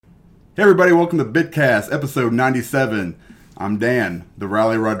Hey everybody, welcome to Bitcast, episode 97. I'm Dan, the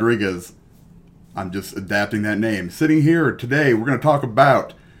Raleigh Rodriguez. I'm just adapting that name. Sitting here today, we're going to talk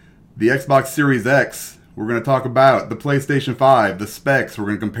about the Xbox Series X. We're going to talk about the PlayStation 5, the specs. We're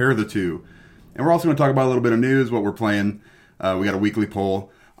going to compare the two. And we're also going to talk about a little bit of news, what we're playing. We got a weekly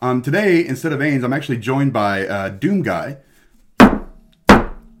poll. Today, instead of Ains, I'm actually joined by Doom Guy.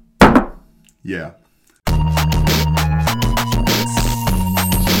 Yeah.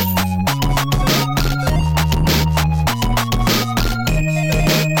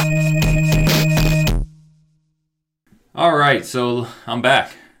 All right, so I'm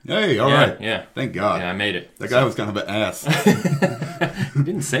back. Hey, all right. Yeah. Thank God. Yeah, I made it. That guy was kind of an ass. You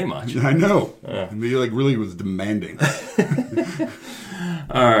didn't say much. I know. He really was demanding.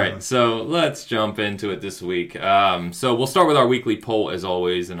 All right, so let's jump into it this week. So we'll start with our weekly poll as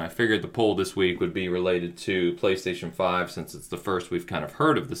always, and I figured the poll this week would be related to PlayStation 5 since it's the first we've kind of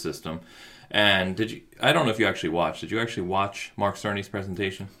heard of the system. And I don't know if you actually watched. Did you actually watch Mark Cerny's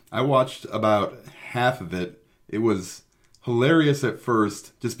presentation? I watched about half of it. It was hilarious at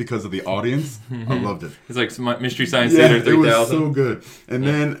first just because of the audience. I loved it. It's like Mystery Science Theater 3000. It was so good. And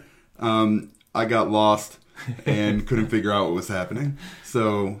then I got lost and couldn't figure out what was happening.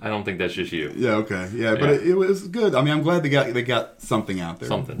 So I don't think that's just you. Yeah, okay. Yeah, but it was good. I mean, I'm glad they got something out there.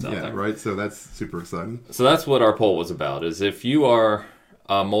 Something's out there. Right? So that's super exciting. So that's what our poll was about, is if you are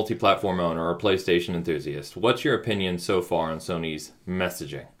a multi-platform owner or a PlayStation enthusiast, what's your opinion so far on Sony's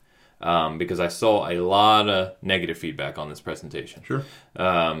messaging? Because I saw a lot of negative feedback on this presentation. Sure.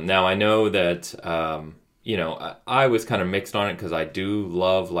 Now, I know that, I was kind of mixed on it because I do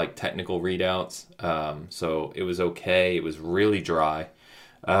love, technical readouts. So it was okay. It was really dry.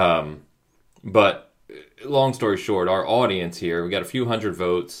 But long story short, our audience here, we got a few hundred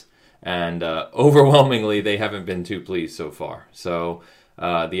votes, and overwhelmingly, they haven't been too pleased so far. So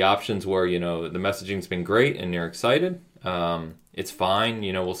the options were, the messaging's been great and you're excited. It's fine,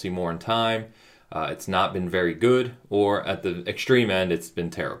 we'll see more in time. It's not been very good, or at the extreme end, it's been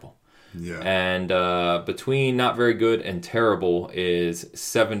terrible. Yeah. And between not very good and terrible is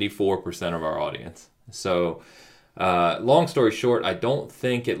 74% of our audience. So, long story short, I don't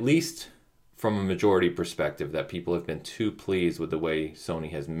think, at least from a majority perspective, that people have been too pleased with the way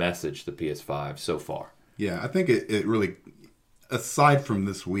Sony has messaged the PS5 so far. Yeah, I think it really, aside from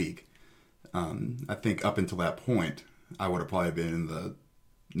this week, I think up until that point, I would have probably been in the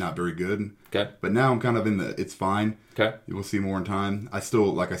not very good. Okay. But now I'm kind of in the it's fine. Okay. We'll see more in time. I still,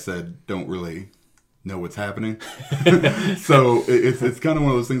 like I said, don't really know what's happening. So it's kind of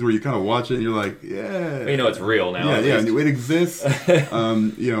one of those things where you kind of watch it and you're like, yeah. It's real now. Yeah, it exists.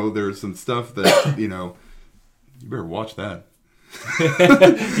 There's some stuff that, you better watch that.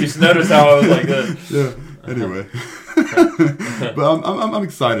 You just notice how I was like this. Yeah. Anyway. But I'm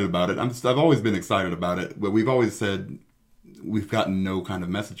excited about it. I've always been excited about it. But we've always said we've gotten no kind of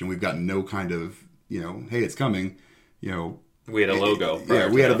message, and we've gotten no kind of, hey, it's coming. We had a logo.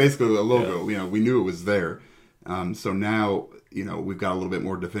 We had basically a logo. Yeah. We knew it was there. So now, we've got a little bit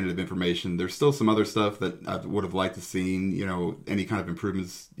more definitive information. There's still some other stuff that I would have liked to seen, any kind of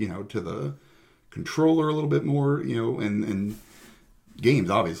improvements, to the controller a little bit more, and games,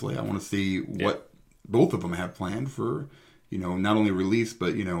 obviously. I want to see what both of them have planned for, not only release,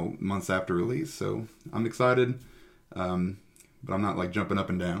 but, months after release. So I'm excited, but I'm not jumping up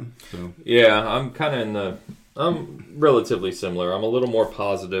and down. So yeah, I'm relatively similar. I'm a little more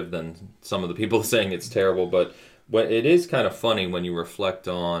positive than some of the people saying it's terrible, but it is kind of funny when you reflect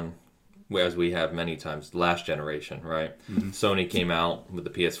on, as we have many times, last generation, right? Mm-hmm. Sony came out with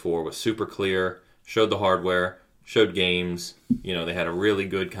the PS4, was super clear, showed the hardware, showed games. They had a really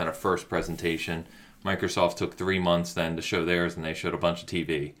good kind of first presentation. Microsoft took 3 months then to show theirs, and they showed a bunch of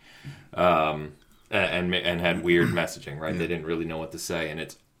TV, and had weird messaging, right? Yeah. They didn't really know what to say, and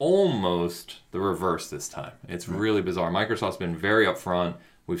it's almost the reverse this time. It's really bizarre. Microsoft's been very upfront.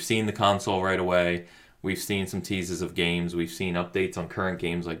 We've seen the console right away. We've seen some teases of games. We've seen updates on current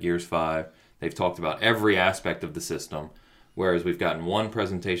games like Gears 5. They've talked about every aspect of the system, whereas we've gotten one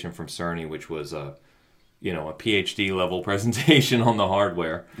presentation from Cerny, which was a PhD level presentation on the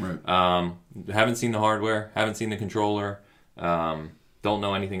hardware. Right. Haven't seen the hardware, haven't seen the controller, don't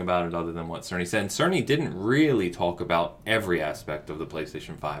know anything about it other than what Cerny said. And Cerny didn't really talk about every aspect of the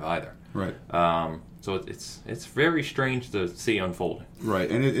PlayStation 5 either. Right. So it's very strange to see unfolding. Right,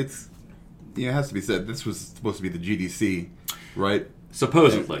 and it has to be said, this was supposed to be the GDC, right?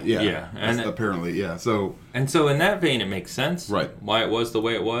 Supposedly, yeah. And apparently, yeah. So in that vein, it makes sense, right, why it was the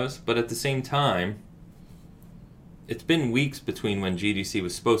way it was. But at the same time, it's been weeks between when GDC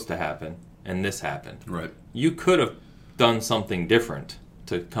was supposed to happen and this happened. Right. You could have done something different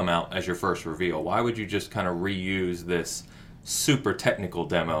to come out as your first reveal? Why would you just kind of reuse this super technical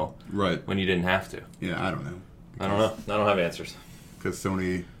demo when you didn't have to? Yeah, I don't know. I don't know. I don't have answers. Because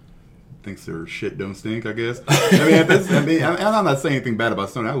Sony thinks their shit don't stink, I guess. I'm not saying anything bad about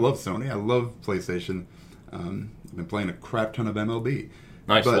Sony. I love Sony. I love PlayStation. I've been playing a crap ton of MLB.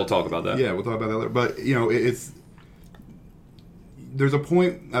 Nice. We'll talk about that. Yeah, we'll talk about that later. But, there's a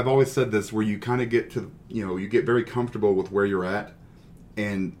point, I've always said this, where you kind of get to, you get very comfortable with where you're at.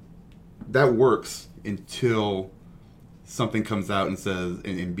 And that works until something comes out and says,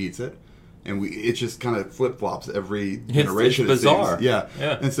 and beats it. And it just kind of flip-flops every generation. It's bizarre. Yeah.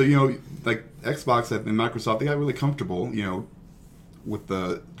 And so, like Xbox and Microsoft, they got really comfortable, with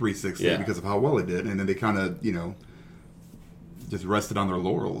the 360 because of how well it did. And then they kind of, just rested on their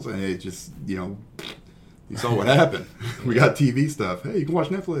laurels. And it just, you saw what happened. We got TV stuff. Hey, you can watch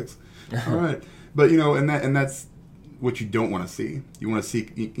Netflix. All right. But, and that's what you don't want to see. You want to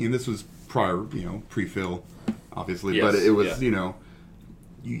see, and this was prior, pre-fill, obviously. Yes. But it was,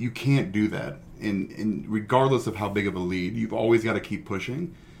 you can't do that. And regardless of how big of a lead, you've always got to keep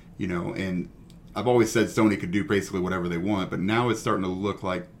pushing, and I've always said Sony could do basically whatever they want, but now it's starting to look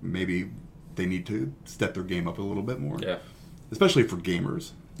like maybe they need to step their game up a little bit more. Yeah. Especially for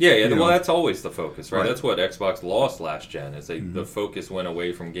gamers. Yeah. Well, that's always the focus, right? That's what Xbox lost last gen, is the focus went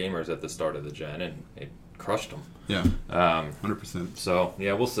away from gamers at the start of the gen, and it crushed them. Yeah. 100%. So,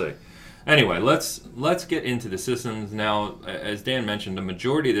 yeah, we'll see. Anyway, let's get into the systems now. As Dan mentioned, the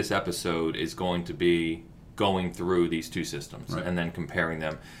majority of this episode is going to be going through these two systems and then comparing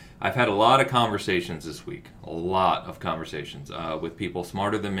them. I've had a lot of conversations this week, with people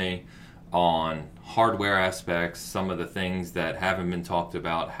smarter than me on hardware aspects, some of the things that haven't been talked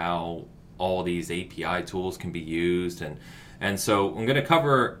about, how all these API tools can be used. And so I'm going to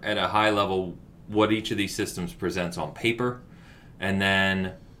cover at a high level what each of these systems presents on paper, and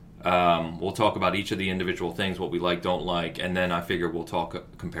then we'll talk about each of the individual things, what we like, don't like, and then I figure we'll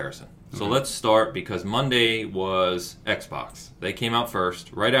talk comparison. So let's start, because Monday was Xbox. They came out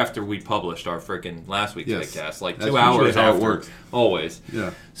first, right after we published our freaking last week's vidcast, like That's 2 hours how after. it works. Always.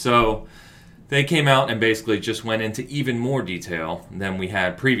 Yeah. So they came out and basically just went into even more detail than we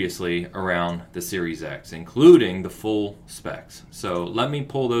had previously around the Series X, including the full specs. So let me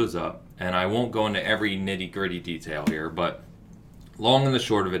pull those up, and I won't go into every nitty-gritty detail here, but long and the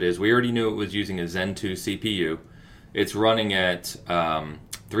short of it is, we already knew it was using a Zen 2 CPU. It's running at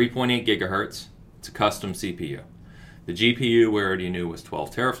 3.8 gigahertz. It's a custom CPU. The GPU we already knew was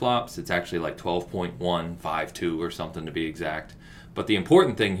 12 teraflops. It's actually like 12.152 or something to be exact. But the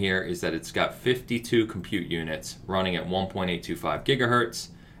important thing here is that it's got 52 compute units running at 1.825 gigahertz,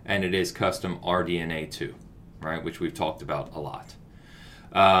 and it is custom RDNA 2, right, which we've talked about a lot.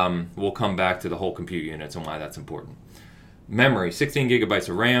 We'll come back to the whole compute units and why that's important. Memory, 16 gigabytes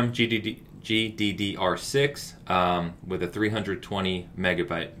of RAM, GDDR6 with a 320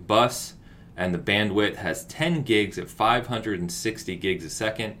 megabyte bus, and the bandwidth has 10 gigs at 560 gigs a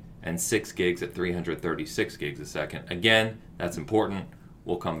second and 6 gigs at 336 gigs a second. Again, that's important.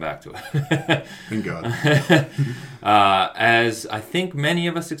 We'll come back to it. Thank God. As I think many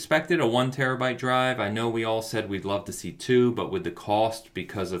of us expected, a 1 terabyte drive. I know we all said we'd love to see 2, but with the cost,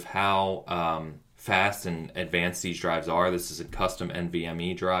 because of how fast and advanced these drives are, this is a custom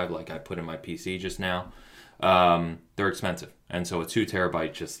NVMe drive like I put in my PC just now, they're expensive. And so a 2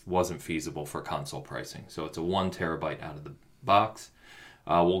 terabyte just wasn't feasible for console pricing. So it's a 1 terabyte out of the box.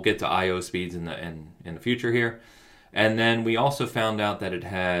 We'll get to I/O speeds in the future here. And then we also found out that it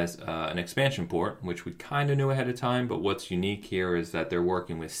has an expansion port, which we kind of knew ahead of time, but what's unique here is that they're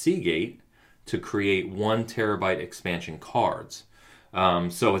working with Seagate to create 1 terabyte expansion cards.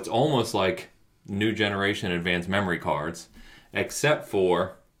 So it's almost like new generation advanced memory cards, except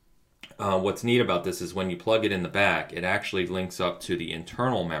for what's neat about this is when you plug it in the back, it actually links up to the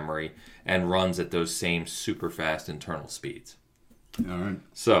internal memory and runs at those same super fast internal speeds. All right.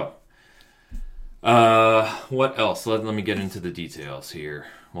 So, what else? Let me get into the details here.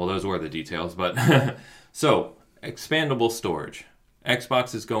 Well, those were the details, but so expandable storage.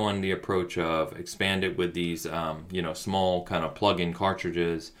 Xbox is going the approach of expand it with these, small kind of plug-in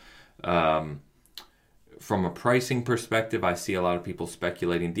cartridges. From a pricing perspective, I see a lot of people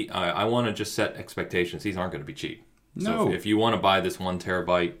speculating. I want to just set expectations. These aren't going to be cheap. No. So if you want to buy this 1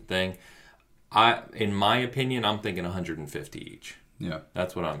 terabyte thing, in my opinion, I'm thinking 150 each. Yeah.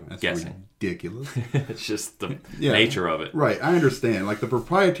 That's what I'm guessing. Ridiculous. It's just the nature of it. Right. I understand. Like the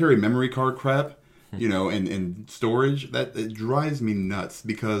proprietary memory card crap, and storage, it drives me nuts,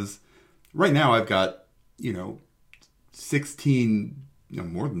 because right now I've got, 16,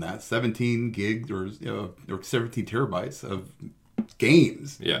 more than that, 17 gigs or 17 terabytes of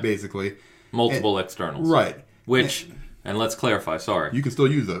games, Yeah. basically. Multiple externals. Right. Which, and let's clarify, sorry. You can still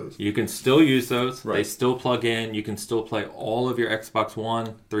use those. You can still use those. Right. They still plug in. You can still play all of your Xbox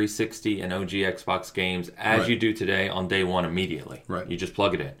One, 360, and OG Xbox games as Right. you do today on day one immediately. Right. You just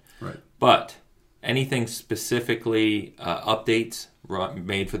plug it in. Right. But anything specifically updates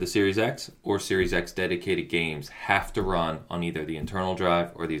made for the Series X or Series X dedicated games have to run on either the internal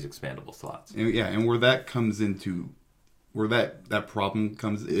drive or these expandable slots. And, yeah, and where that comes into, where that problem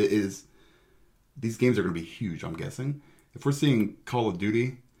comes is these games are going to be huge, I'm guessing. If we're seeing Call of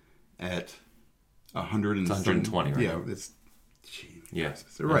Duty at 100 and It's 120, right? Yeah, it's... Yeah.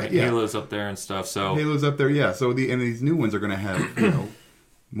 Right, And yeah. Halo's up there and stuff. So Halo's up there, yeah. So these new ones are going to have,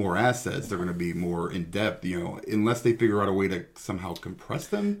 more assets. They're going to be more in depth, unless they figure out a way to somehow compress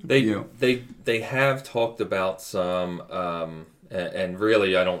them. They have talked about some, and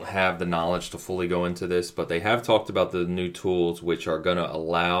really I don't have the knowledge to fully go into this, but they have talked about the new tools which are going to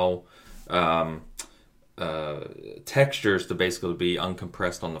allow textures to basically be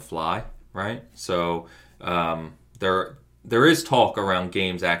uncompressed on the fly, right? So there is talk around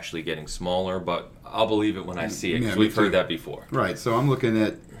games actually getting smaller, but I'll believe it when I see it because we've heard that before. Right. So I'm looking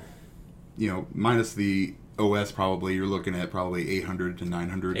at, minus the OS probably, you're looking at probably 800 to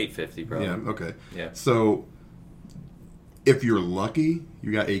 900. 850 probably. Yeah, okay. Yeah. So if you're lucky,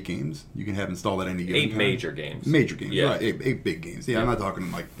 you got 8 games. You can have installed at any given time. 8 major games. Major games, Yeah. right. 8 big games. Yeah, I'm not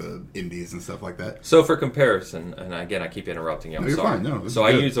talking like the indies and stuff like that. So for comparison, and again I keep interrupting you, I'm No, you're sorry. fine. No, this so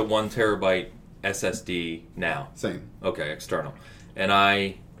is I good. use a 1 terabyte SSD now. Same. Okay, external. And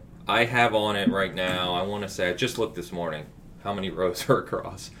I have on it right now, I want to say, I just looked this morning, how many rows are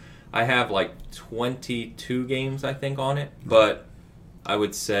across. I have like 22 games, I think, on it. But I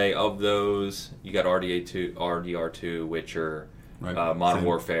would say of those, you got RDR2, Witcher, Right. Modern Same.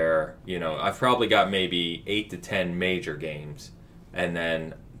 Warfare. I've probably got maybe 8 to 10 major games. And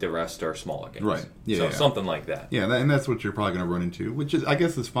then the rest are smaller games. Right. Yeah, So yeah. something like that. Yeah, and that's what you're probably going to run into, which is, I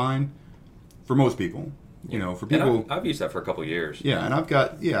guess, is fine for most people. For people... And I've used that for a couple of years. Yeah, and I've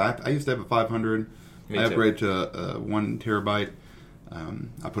got... Yeah, I used to have a 500. Me I too. upgraded to a 1 terabyte.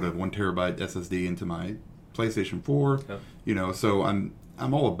 I put a 1 terabyte SSD into my PlayStation 4. Yep. So I'm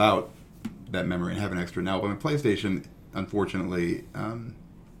all about that memory and having extra now. But my PlayStation, unfortunately,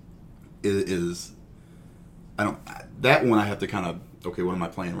 is I don't... That one I have to kind of... Okay, what am I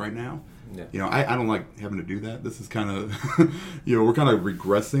playing right now? Yeah. I don't like having to do that. This is kind of... we're kind of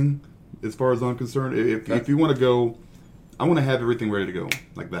regressing as far as I'm concerned. If you want to go... I want to have everything ready to go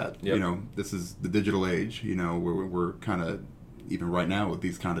like that. Yep. This is the digital age, where we're kind of... Even right now with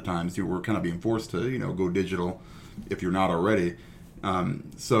these kind of times, we're kind of being forced to, go digital if you're not already.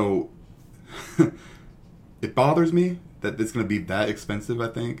 So it bothers me that it's going to be that expensive, I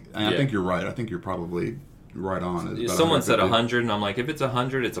think. And I think you're right. I think you're probably right on. It's about Someone said 150. 100, and I'm like, if it's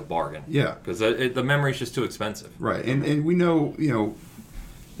 100, it's a bargain. Yeah. Because the memory's just too expensive. Right. And we know,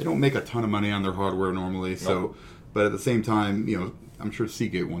 they don't make a ton of money on their hardware normally. So, Nope. But at the same time, I'm sure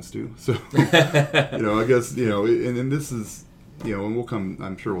Seagate wants to. So, I guess, and this is... and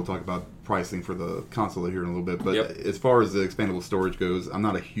I'm sure we'll talk about pricing for the console here in a little bit. But Yep. as far as the expandable storage goes, I'm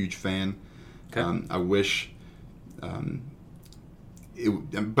not a huge fan. Okay. I wish, but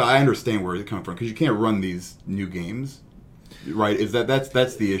I understand where it comes from because you can't run these new games, right?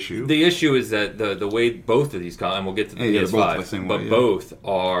 That's the issue? The issue is that the way both of these and we'll get to the Yeah, they're both PS5, the same but way, yeah. both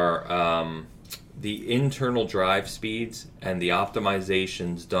are the internal drive speeds and the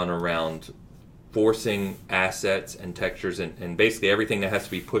optimizations done around forcing assets and textures and basically everything that has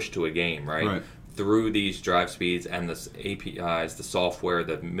to be pushed to a game, right? Through these drive speeds and the APIs, the software,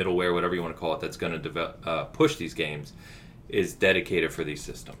 the middleware, whatever you want to call it, that's going to push these games, is dedicated for these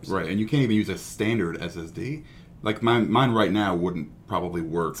systems. Right, and you can't even use a standard SSD. Like mine right now wouldn't probably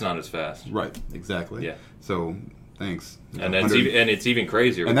work. It's not as fast. Right, exactly. Yeah. So thanks. And it's even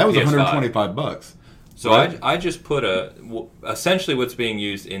crazier. And that was with PS5. $125. So right? I just put essentially what's being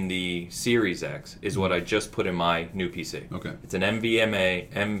used in the Series X is what I just put in my new PC. Okay. It's an NVMe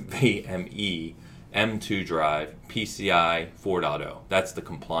M2 drive PCI 4.0. That's the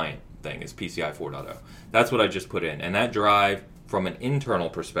compliant thing, is PCI 4.0. That's what I just put in. And that drive, from an internal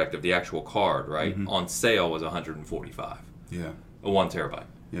perspective, the actual card, right, on sale was $145. Yeah. A 1 terabyte.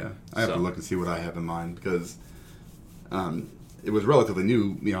 Yeah. I have to look and see what I have in mind because it was relatively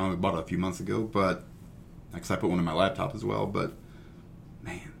new. I bought it a few months ago, but because I put one in my laptop as well. But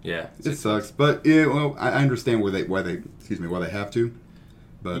man, Yeah. it sucks. But yeah, well, I understand why they have to.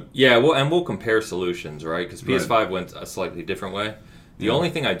 But yeah, we'll compare solutions, right? Because PS5 went a slightly different way. The only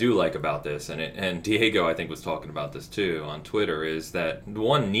thing I do like about this, and Diego I think was talking about this too on Twitter, is that the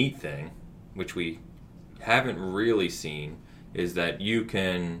one neat thing, which we haven't really seen, is that you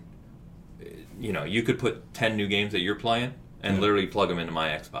can, you could put 10 new games that you're playing and literally plug them into my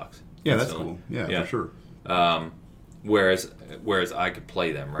Xbox. Yeah, that's cool. Yeah, for sure. Whereas I could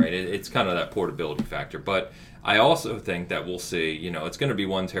play them, right? It's kind of that portability factor. But I also think that we'll see, it's going to be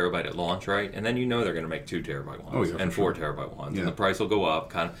 1 terabyte at launch, right? And then they're going to make 2 terabyte ones and 4 terabyte ones. And the price will go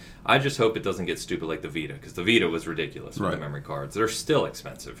up. I just hope it doesn't get stupid like the Vita, because the Vita was ridiculous with the memory cards. They're still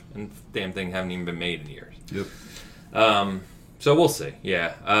expensive, and damn thing haven't even been made in years. Yep. So we'll see,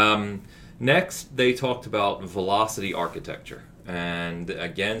 yeah. Next, they talked about velocity architecture. And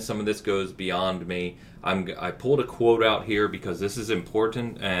again, some of this goes beyond me. I pulled a quote out here because this is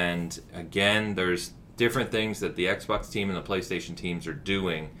important. And again, there's different things that the Xbox team and the PlayStation teams are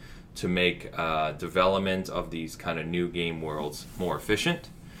doing to make development of these kind of new game worlds more efficient.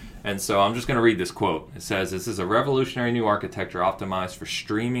 And so I'm just going to read this quote. It says, "This is a revolutionary new architecture optimized for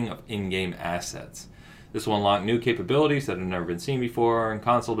streaming of in-game assets. This will unlock new capabilities that have never been seen before in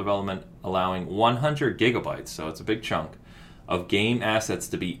console development, allowing 100 gigabytes, so it's a big chunk, of game assets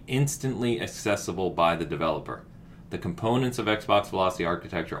to be instantly accessible by the developer. The components of Xbox Velocity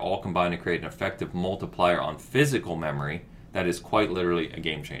Architecture all combine to create an effective multiplier on physical memory that is quite literally a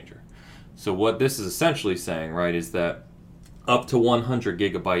game changer." So what this is essentially saying, right, is that up to 100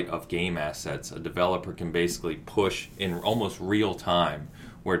 gigabyte of game assets, a developer can basically push in almost real time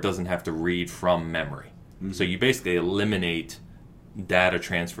where it doesn't have to read from memory. Mm-hmm. So you basically eliminate data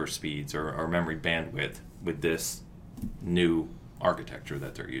transfer speeds or memory bandwidth with this new architecture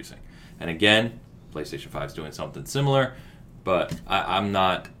that they're using. And again, PlayStation 5 is doing something similar, but I'm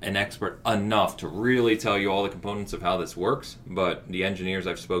not an expert enough to really tell you all the components of how this works, but the engineers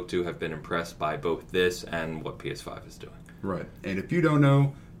I've spoke to have been impressed by both this and what PS5 is doing. Right. And if you don't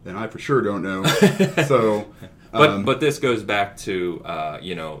know, then I for sure don't know. So, but this goes back to,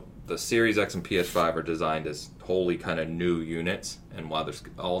 the Series X and PS5 are designed as wholly kind of new units, and while there's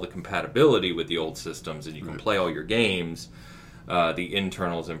all the compatibility with the old systems and you can play all your games, the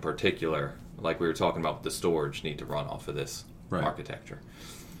internals in particular, like we were talking about with the storage, need to run off of this architecture.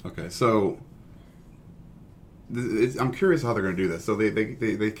 Okay, so I'm curious how they're going to do this. So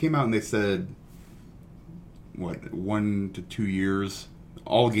they came out and they said, 1 to 2 years,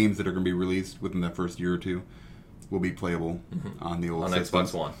 all games that are going to be released within that first year or two will be playable on the old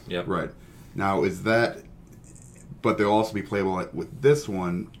systems. Xbox One. Yep. Right. Now, is that... But they'll also be playable with this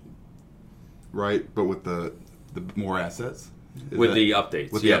one, right? But with the more assets? With the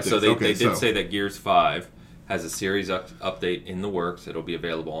updates. With the updates. So they did say that Gears 5 has a Series update in the works. It'll be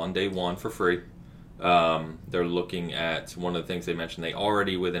available on day one for free. They're looking at... One of the things they mentioned, they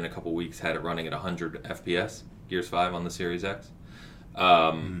already, within a couple weeks, had it running at 100 FPS, Gears 5 on the Series X.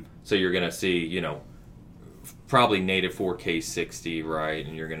 So you're going to see, probably native 4K 60, right?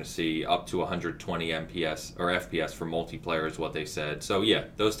 And you're going to see up to 120 FPS or FPS for multiplayer is what they said. So yeah,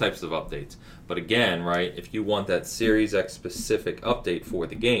 those types of updates. But again, right, if you want that Series X specific update for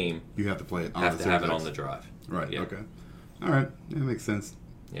the game, you have to play it on have to have it on the drive. Right. Yeah. Okay. All right. That makes sense.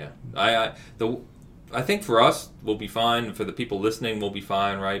 Yeah. I think for us, we'll be fine. For the people listening, we'll be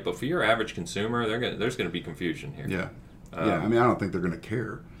fine, right? But for your average consumer, there's going to be confusion here. Yeah. I mean, I don't think they're going to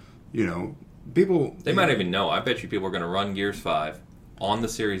care. People... They might even know. I bet you people are going to run Gears 5 on the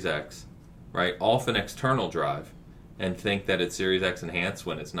Series X, right, off an external drive, and think that it's Series X enhanced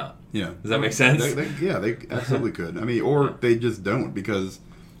when it's not. Yeah. Does that make sense? They absolutely could. I mean, or they just don't, because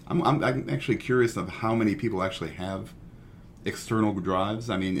I'm actually curious of how many people actually have external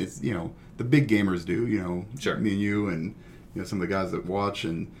drives. I mean, it's, the big gamers do, sure. Me and you and, some of the guys that watch,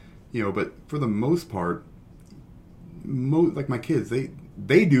 and, but for the most part, like my kids,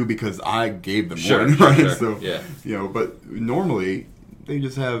 they do because I gave them one, right? Sure. So, yeah. But normally they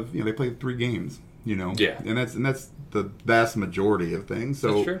just have, they play 3 games, Yeah. And that's the vast majority of things.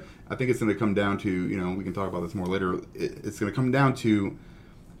 So that's true. I think it's going to come down to, we can talk about this more later. It's going to come down to,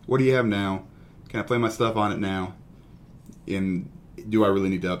 what do you have now? Can I play my stuff on it now? And do I really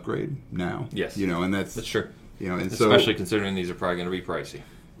need to upgrade now? Yes. And that's true. And especially considering these are probably going to be pricey.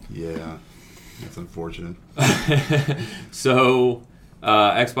 Yeah. That's unfortunate. So,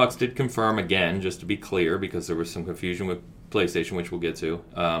 Xbox did confirm again, just to be clear, because there was some confusion with PlayStation, which we'll get to.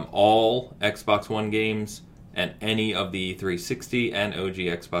 All Xbox One games and any of the 360 and OG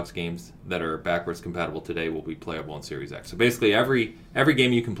Xbox games that are backwards compatible today will be playable on Series X. So basically, every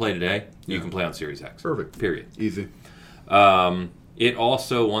game you can play today, you can play on Series X. Perfect. Period. Easy. It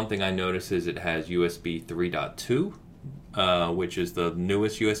also, one thing I noticed is it has USB 3.2. Which is the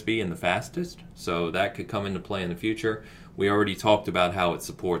newest USB and the fastest, so that could come into play in the future. We already talked about how it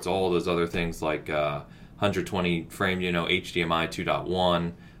supports all those other things like 120 frame, HDMI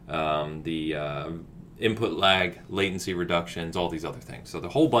 2.1, the input lag, latency reductions, all these other things. So the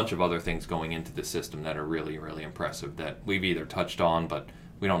whole bunch of other things going into the system that are really, really impressive that we've either touched on, but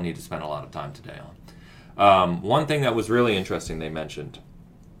we don't need to spend a lot of time today on. One thing that was really interesting they mentioned,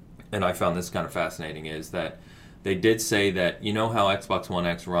 and I found this kind of fascinating, is that they did say that, you know how Xbox One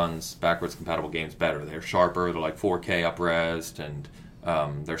X runs backwards compatible games better. They're sharper, they're like 4K up-resed, and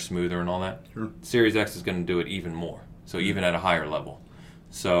they're smoother and all that. Sure. Series X is going to do it even more, so even at a higher level.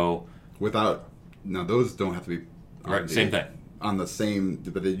 So now those don't have to be right, same thing. On the same,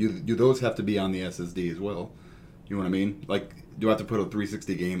 but do those have to be on the SSD as well? You know what I mean? Like, do I have to put a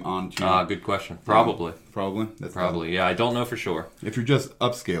 360 game onto? Good question. Probably. That's Probably. Yeah, I don't know for sure. If you're just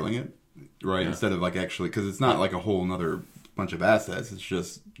upscaling it, right, instead of like actually, because it's not like a whole another bunch of assets. It's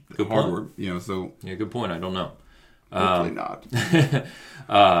just Good hardware. point. You know, so Yeah, good point. I don't know. hopefully not.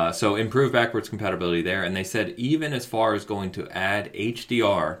 So improve backwards compatibility there, and they said even as far as going to add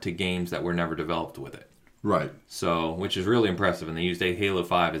HDR to games that were never developed with it. Right. So, which is really impressive, and they used Halo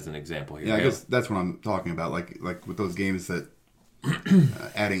 5 as an example here. Yeah, I guess that's what I'm talking about. Like with those games that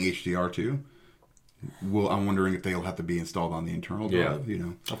adding HDR to. I'm wondering if they'll have to be installed on the internal drive. You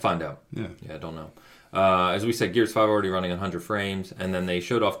know, I'll find out. Yeah, I don't know. As we said, Gears 5 already running 100 frames, and then they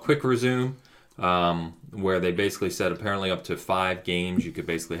showed off Quick Resume, where they basically said apparently up to 5 games you could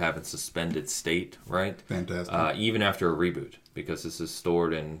basically have in suspended state, right? Fantastic. Even after a reboot, because this is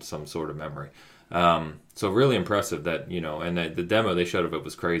stored in some sort of memory. So really impressive that, and the demo they showed of it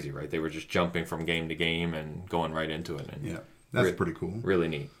was crazy, right? They were just jumping from game to game and going right into it. And yeah, that's pretty cool. Really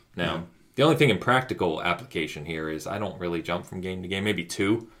neat. Now, the only thing in practical application here is I don't really jump from game to game, maybe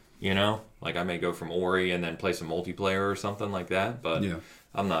 2, like I may go from Ori and then play some multiplayer or something like that, but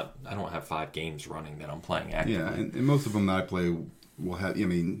I don't have 5 games running that I'm playing actively. Yeah, and most of them that I play will have,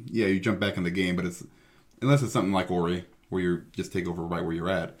 you jump back in the game, but unless it's something like Ori, where you just take over right where you're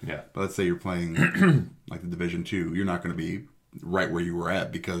at. Yeah. But let's say you're playing like the Division 2, you're not going to be right where you were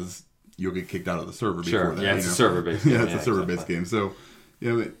at because you'll get kicked out of the server before that. Yeah, it's a server-based game. Yeah, it's a server-based game. So,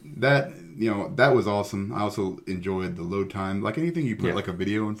 that was awesome. I also enjoyed the load time. Like anything you put like a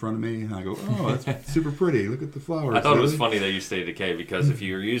video in front of me, and I go, oh, that's super pretty. Look at the flowers. I thought it was funny they used State of Decay because if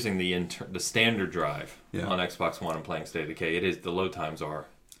you're using the standard drive on Xbox One and playing State of Decay, the load times are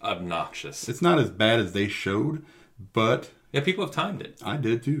obnoxious. It's not as bad as they showed, but people have timed it. I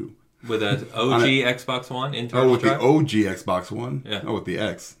did too. With an OG Xbox One internal with drive? the OG Xbox One? Yeah. Oh, with the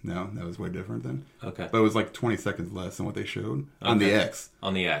X. No, that was way different then. Okay. But it was like 20 seconds less than what they showed on the X.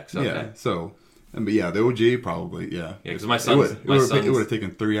 On the X, okay. Yeah, so, but the OG probably, yeah. Yeah, because my It son's... would have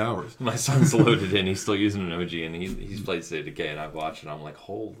taken 3 hours. My son's loaded in. He's still using an OG, and he's played State of Decay, and I've watched it, and I'm like,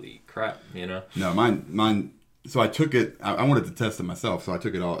 holy crap, No, mine... So I took it... I wanted to test it myself, so I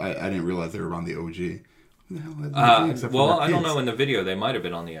took it all... I didn't realize they were on the OG. What the hell is the OG? Well, I don't know. In the video, they might have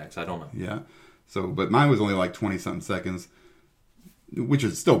been on the X. I don't know. Yeah. So, but mine was only like 20-something seconds, which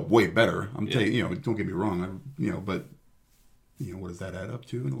is still way better. I'm telling you, don't get me wrong. But what does that add up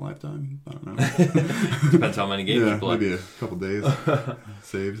to in a lifetime? I don't know. Depends how many games you play. Maybe a couple days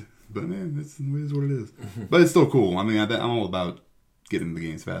saved. But man, it is what it is. But it's still cool. I mean, I'm all about getting the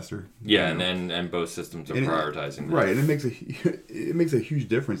games faster. Yeah, and both systems are prioritizing that. Right, and it makes a huge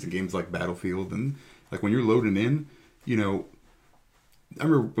difference in games like Battlefield, and like when you're loading in, I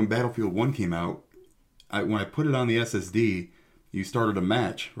remember when Battlefield 1 came out, when I put it on the SSD, you started a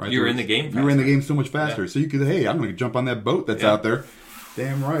match, right? You were in the game faster. You were in the game so much faster. Yeah. So you could, hey, I'm going to jump on that boat that's out there.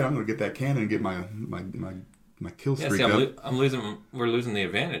 Damn right, I'm going to get that cannon and get my kill streak up. We're losing the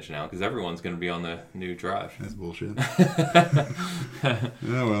advantage now because everyone's going to be on the new drive. That's bullshit. Oh,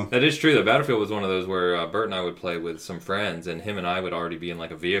 well. That is true. The Battlefield was one of those where Bert and I would play with some friends, and him and I would already be in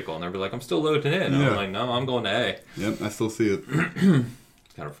like a vehicle, and they'd be like, I'm still loading in. And I'm like, no, I'm going to A. Yep, I still see it.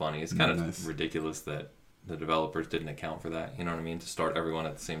 It's kind of funny. It's kind of ridiculous that the developers didn't account for that. You know what I mean? To start everyone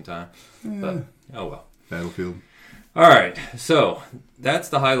at the same time. Yeah. But, oh well. Battlefield. All right. So that's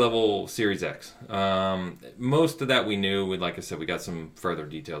the high-level Series X. Most of that we knew. Like I said, we got some further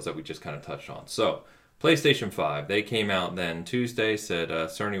details that we just kind of touched on. So PlayStation 5. They came out then Tuesday, said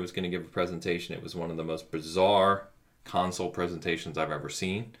Cerny was going to give a presentation. It was one of the most bizarre console presentations I've ever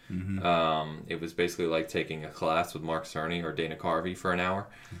seen. Mm-hmm. It was basically like taking a class with Mark Cerny or Dana Carvey for an hour.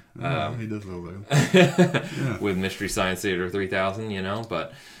 He does look like with Mystery Science Theater 3000,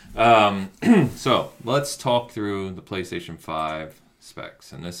 but so let's talk through the PlayStation 5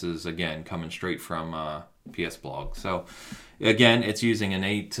 specs, and this is again coming straight from PS Blog. So again, it's using an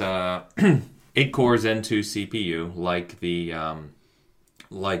 8 core Zen 2 CPU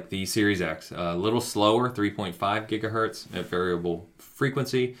like the Series X. A little slower, 3.5 gigahertz at variable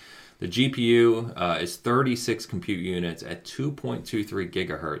frequency. The GPU is 36 compute units at 2.23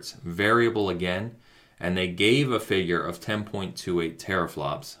 gigahertz, variable again, and they gave a figure of 10.28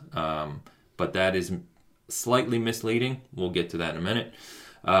 teraflops, but that is slightly misleading. We'll get to that in a minute.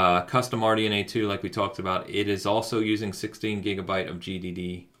 Custom RDNA 2, like we talked about, it is also using 16 gigabyte of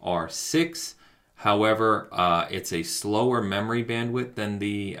GDDR6. However, it's a slower memory bandwidth than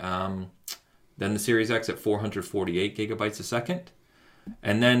the Series X at 448 gigabytes a second.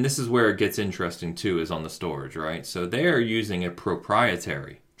 And then this is where it gets interesting too, is on the storage, right? So they are using a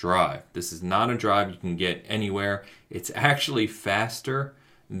proprietary drive. This is not a drive you can get anywhere. It's actually faster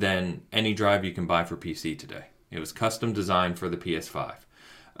than any drive you can buy for PC today. It was custom designed for the PS5.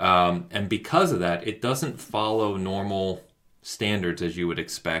 And because of that, it doesn't follow normal standards as you would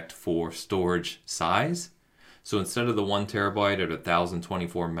expect for storage size. So instead of the 1 terabyte or the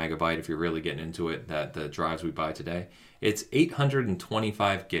 1024 megabyte, if you're really getting into it, that the drives we buy today, it's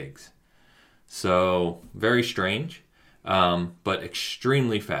 825 gigs. So very strange, but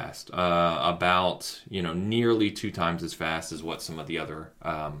extremely fast. About, nearly 2 times as fast as what some of the other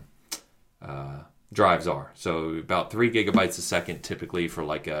drives are. So about 3 gigabytes a second typically for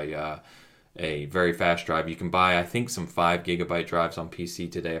like a very fast drive. You can buy, I think, some 5 gigabyte drives on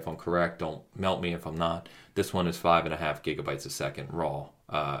PC today, if I'm correct. Don't melt me if I'm not. This one is 5.5 gigabytes a second raw,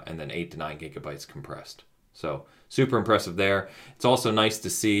 and then 8 to 9 gigabytes compressed. So super impressive there. It's also nice to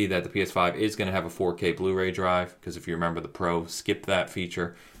see that the PS5 is going to have a 4K Blu-ray drive, because if you remember, the Pro skipped that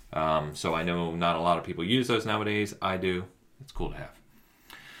feature. So I know not a lot of people use those nowadays. I do. It's cool to have.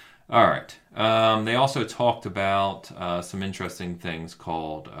 All right. They also talked about some interesting things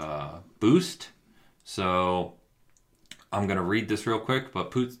called Boost. So I'm going to read this real quick,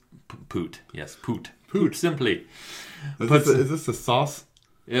 but Poot simply. Is this a sauce?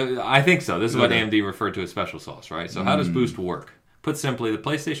 I think so. This is what AMD referred to as special sauce, right? So how does Boost work? Put simply, the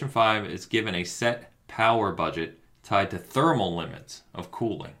PlayStation 5 is given a set power budget tied to thermal limits of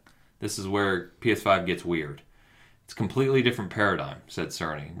cooling. This is where PS5 gets weird. It's a completely different paradigm, said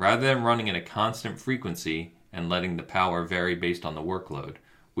Cerny. Rather than running at a constant frequency and letting the power vary based on the workload,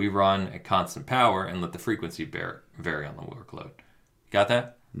 we run at constant power and let the frequency vary on the workload. Got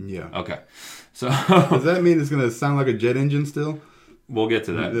that? Yeah. Okay. So does that mean it's going to sound like a jet engine still? We'll get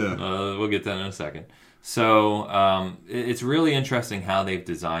to that. Yeah. We'll get to that in a second. So it's really interesting how they've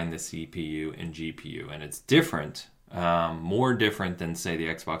designed the CPU and GPU, and it's different. More different than, say, the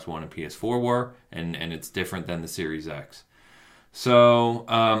Xbox One and PS4 were, and it's different than the Series X. So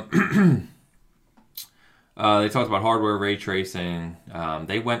they talked about hardware ray tracing.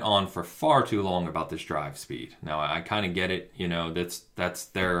 They went on for far too long about this drive speed. Now, I kind of get it. That's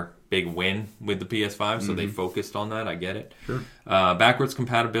their big win with the PS5, so they focused on that. I get it. Sure. Backwards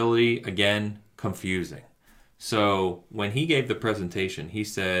compatibility, again, confusing. So when he gave the presentation, he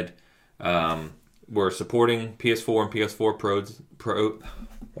said... we're supporting PS4 and PS4 Pro.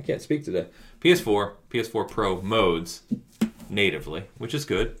 I can't speak today. PS4 Pro modes natively, which is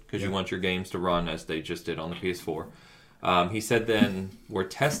good because you want your games to run as they just did on the PS4. He said then we're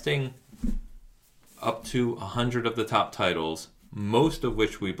testing up to 100 of the top titles, most of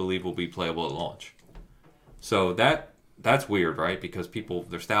which we believe will be playable at launch. So that's weird, right? Because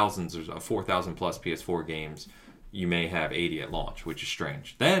there's thousands, there's 4,000 plus PS4 games. You may have 80 at launch, which is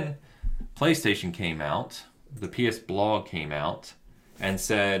strange. Then PlayStation came out, the PS blog came out, and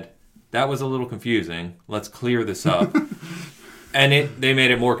said, that was a little confusing, let's clear this up. And they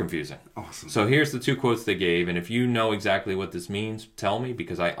made it more confusing. Awesome. So here's the 2 quotes they gave, and if you know exactly what this means, tell me,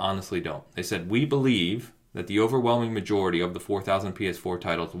 because I honestly don't. They said, we believe that the overwhelming majority of the 4,000 PS4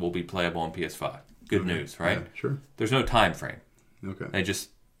 titles will be playable on PS5. Good news, right? Yeah, sure. There's no time frame. Okay.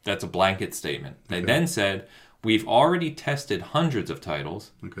 That's a blanket statement. They then said, we've already tested hundreds of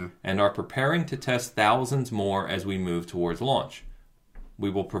titles and are preparing to test thousands more as we move towards launch. We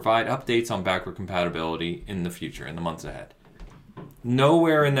will provide updates on backward compatibility in the future, in the months ahead.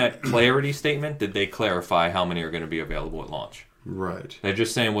 Nowhere in that clarity statement did they clarify how many are going to be available at launch. Right. They're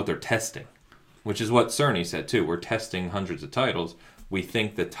just saying what they're testing, which is what Cerny said too. We're testing hundreds of titles. We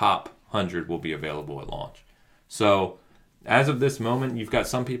think the top 100 will be available at launch. So... as of this moment, you've got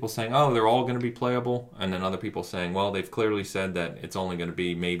some people saying, oh, they're all going to be playable, and then other people saying, well, they've clearly said that it's only going to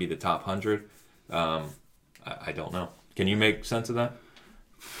be maybe the top 100. I don't know. Can you make sense of that?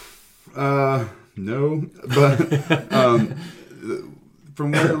 No, but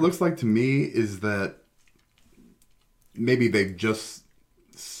from what it looks like to me is that maybe they've just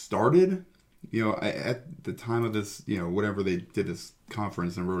started, at the time of this, whatever they did this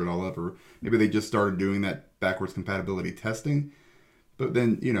conference and wrote it all up, or maybe they just started doing that backwards compatibility testing, but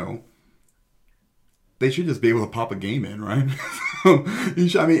then they should just be able to pop a game in, right?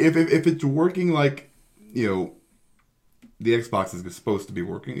 If it's working like the Xbox is supposed to be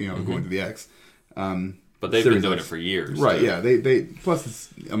working, going to the X, But they've Series been doing X. it for years. Right, too. yeah. They plus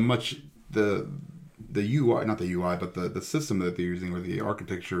it's a much the UI, not the UI, but the system that they're using, or the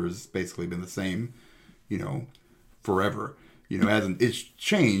architecture has basically been the same, forever. It's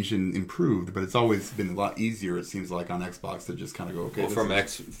changed and improved, but it's always been a lot easier. It seems like on Xbox to just kind of go, okay.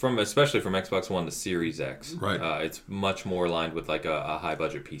 Well, especially from Xbox One to Series X, right? It's much more aligned with like a high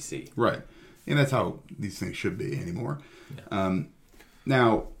budget PC, right? And that's how these things should be anymore. Yeah.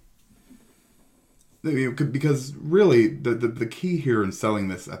 Now, because really the key here in selling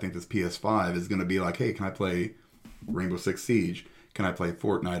this, I think this PS5 is going to be like, hey, can I play Rainbow Six Siege? Can I play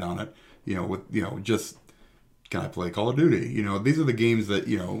Fortnite on it? Just. Can I play Call of Duty? These are the games that,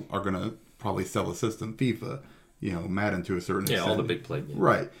 are going to probably sell a system. FIFA, Madden to a certain extent. Yeah, all the big play games.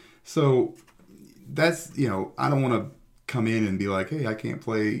 Right. So that's, I don't want to come in and be like, hey, I can't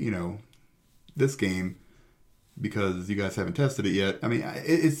play, this game because you guys haven't tested it yet. I mean,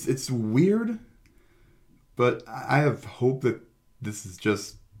 it's weird, but I have hope that this is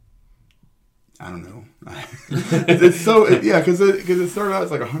just, I don't know. It's so, because it started out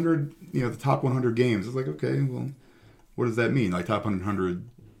as like 100, the top 100 games. It's like, okay, well, what does that mean? Like top 100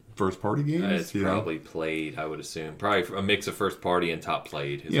 first party games? It's probably played, I would assume. Probably a mix of first party and top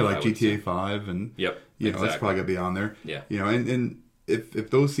played. Yeah, like GTA 5 and exactly. It's probably gonna be on there. Yeah, and if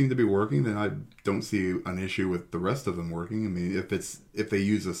those seem to be working, then I don't see an issue with the rest of them working. I mean, if they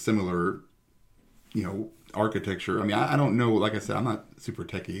use a similar, architecture. I mean, I don't know. Like I said, I'm not a super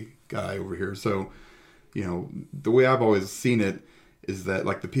techie guy over here, so the way I've always seen it is that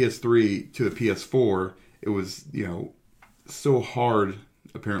like the PS3 to the PS4, it was so hard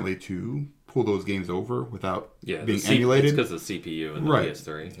apparently to pull those games over without being emulated. It's because of the CPU and the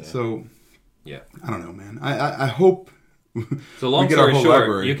PS3. Yeah. So yeah, I don't know, man. I hope. So long story short,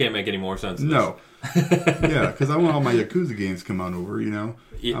 library. You can't make any more sense of this. No. Yeah, because I want all my Yakuza games to come on over.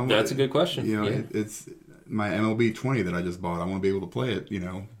 That's a good question. It's my MLB 20 that I just bought. I want to be able to play it.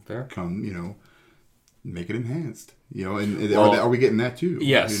 Fair. Come, make it enhanced. Are we getting that too?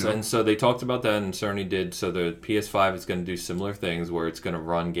 Yes, and so they talked about that, and Cerny did. So the PS5 is going to do similar things, where it's going to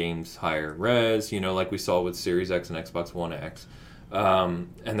run games higher res. Like we saw with Series X and Xbox One X. And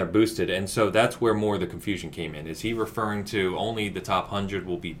they're boosted, and so that's where more of the confusion came in. Is he referring to only the top 100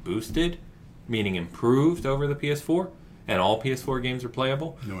 will be boosted, meaning improved over the PS4, and all PS4 games are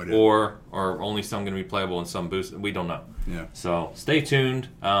playable? No idea. Or are only some going to be playable and some boosted? We don't know. Yeah. So stay tuned.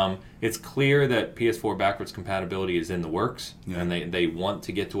 It's clear that PS4 backwards compatibility is in the works, and they want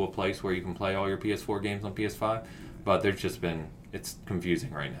to get to a place where you can play all your PS4 games on PS5, but it's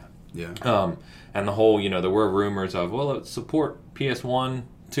confusing right now. Yeah. And the whole, there were rumors of, well, it support PS1,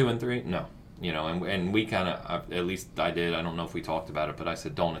 2, and 3. No. And we kind of, at least I did, I don't know if we talked about it, but I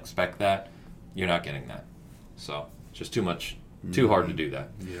said, don't expect that. You're not getting that. So, just too hard to do that.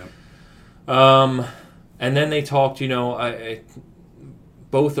 Yeah. And then they talked,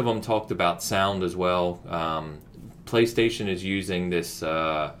 both of them talked about sound as well. PlayStation is using this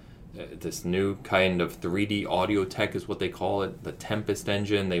new kind of 3D audio tech is what they call it, the Tempest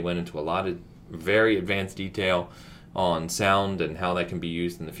engine. They went into a lot of very advanced detail on sound and how that can be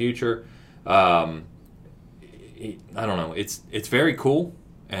used in the future. I don't know. It's very cool,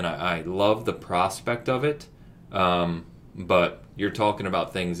 and I love the prospect of it. But you're talking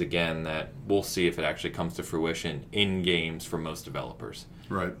about things, again, that we'll see if it actually comes to fruition in games for most developers.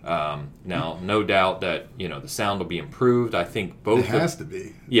 Right. Now, no doubt that, the sound will be improved. I think both... It has to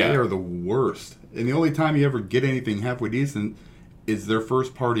be. Yeah. They are the worst. And the only time you ever get anything halfway decent is their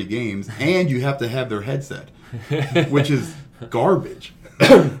first-party games, and you have to have their headset, which is garbage.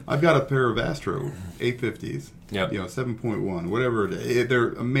 I've got a pair of Astro 850s, 7.1, whatever it is. They're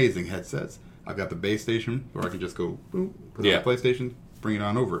amazing headsets. I've got the base station where I can just go, boom, put it on the PlayStation, bring it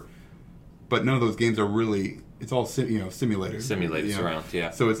on over. But none of those games are really... It's all simulated. Simulated surround,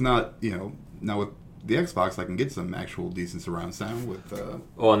 yeah. So it's not, now with the Xbox, I can get some actual decent surround sound with...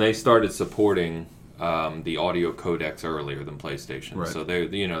 and they started supporting the audio codecs earlier than PlayStation. Right. So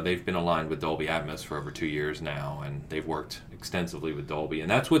they've been aligned with Dolby Atmos for over 2 years now, and they've worked extensively with Dolby. And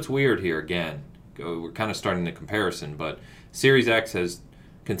that's what's weird here again. We're kind of starting the comparison, but Series X has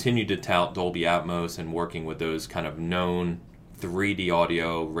continued to tout Dolby Atmos and working with those kind of known 3D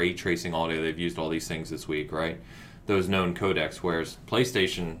audio, ray tracing audio. They've used all these things this week, right? Those known codecs, whereas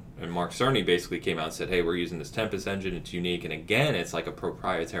PlayStation and Mark Cerny basically came out and said, hey, we're using this Tempest engine, it's unique, and again, it's like a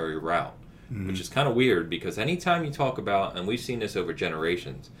proprietary route, which is kind of weird because anytime you talk about, and we've seen this over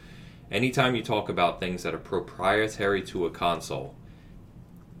generations, anytime you talk about things that are proprietary to a console,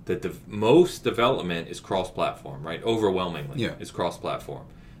 most development is cross-platform, right? Overwhelmingly, it's cross-platform.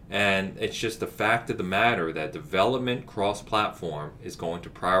 And it's just the fact of the matter that development cross-platform is going to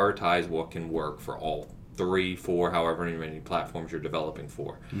prioritize what can work for all 3, 4, however many platforms you're developing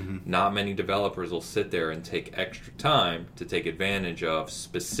for. Not many developers will sit there and take extra time to take advantage of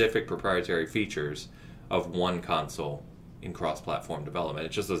specific proprietary features of one console in cross-platform development.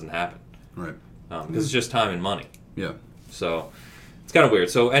 It just doesn't happen. Right. Because it's just time and money. Yeah. So it's kind of weird.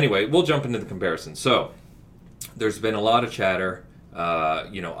 So anyway, we'll jump into the comparison. So there's been a lot of chatter.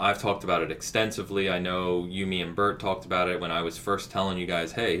 I've talked about it extensively. I know you, me, and Bert talked about it when I was first telling you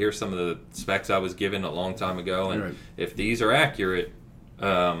guys, hey, here's some of the specs I was given a long time ago, and if these are accurate,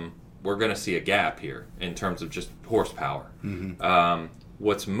 we're going to see a gap here in terms of just horsepower.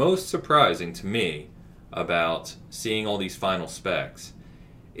 What's most surprising to me about seeing all these final specs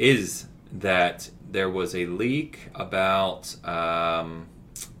is that there was a leak about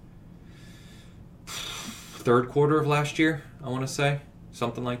third quarter of last year, I want to say.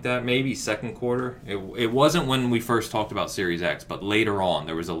 Something like that. Maybe second quarter. It wasn't when we first talked about Series X, but later on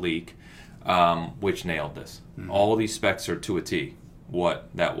there was a leak which nailed this. All these specs are to a T what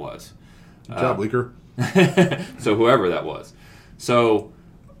that was. Good job, leaker. So whoever that was. So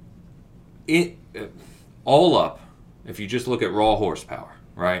all up, if you just look at raw horsepower,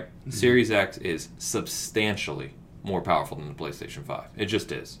 right? Series X is substantially more powerful than the PlayStation 5. It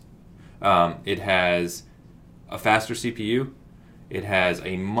just is. It has a faster CPU. It has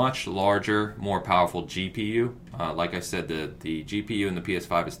a much larger, more powerful GPU. Like I said, the GPU in the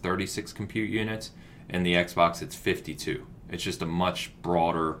PS5 is 36 compute units, and the Xbox it's 52. It's just a much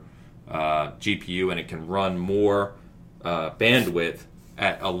broader GPU, and it can run more bandwidth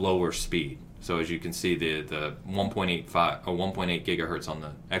at a lower speed. So as you can see, the 1.8 gigahertz on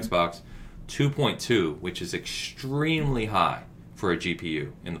the Xbox, 2.2, which is extremely high for a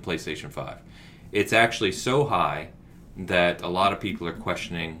GPU in the PlayStation 5. It's actually so high that a lot of people are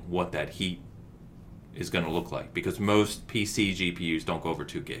questioning what that heat is going to look like, because most PC GPUs don't go over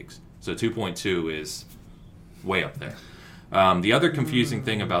 2 gigs. So 2.2 is way up there. The other confusing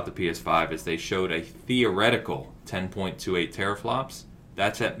thing about the PS5 is they showed a theoretical 10.28 teraflops.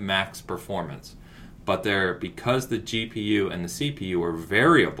 That's at max performance. But because the GPU and the CPU are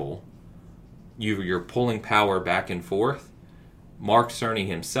variable, you're pulling power back and forth. Mark Cerny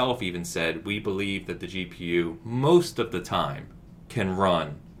himself even said, we believe that the GPU most of the time can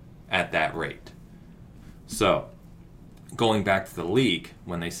run at that rate. So, going back to the leak,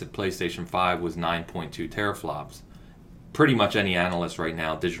 when they said PlayStation 5 was 9.2 teraflops, pretty much any analyst right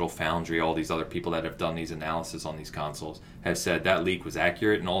now, Digital Foundry, all these other people that have done these analysis on these consoles, have said that leak was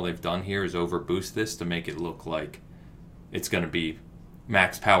accurate, and all they've done here is overboost this to make it look like it's going to be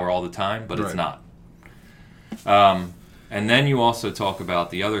max power all the time, but it's not. And then you also talk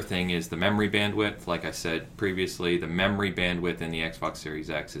about the other thing is the memory bandwidth. Like I said previously, the memory bandwidth in the Xbox Series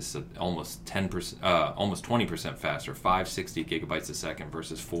X is almost 20% faster, 560 gigabytes a second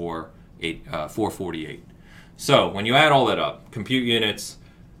versus 448. So when you add all that up, compute units,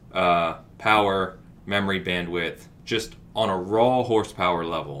 power, memory bandwidth, just on a raw horsepower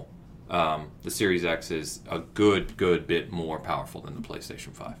level, the Series X is a good bit more powerful than the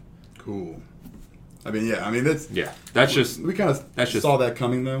PlayStation 5. Cool. That's just we kind of saw that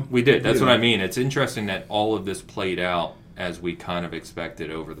coming though. We did. That's what I mean. It's interesting that all of this played out as we kind of expected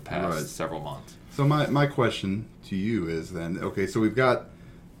over the past several months. So my question to you is then, okay, so we've got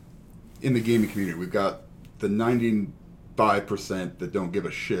in the gaming community, we've got the 95% that don't give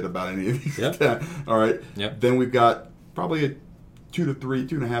a shit about any of these. Yep. All right. Yep. Then we've got probably a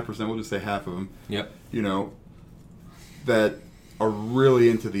 2.5%. We'll just say half of them. Yep. That are really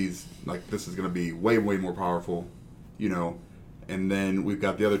into these. Like, this is going to be way, way more powerful, and then we've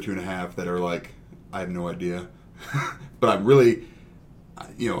got the other 2.5 that are like, I have no idea. But I'm really,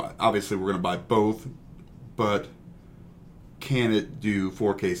 obviously we're going to buy both, but can it do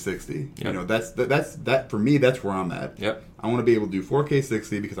 4K 60? Yep. That's for me, that's where I'm at. Yep. I want to be able to do 4K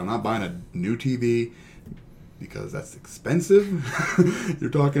 60 because I'm not buying a new TV because that's expensive.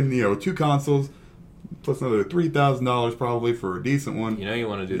 You're talking, 2 consoles, plus another $3,000 probably for a decent one. You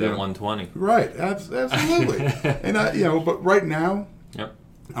want to do that 120. Right, absolutely. And but right now, yep,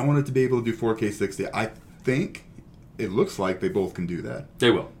 I want it to be able to do 4K 60. I think it looks like they both can do that. They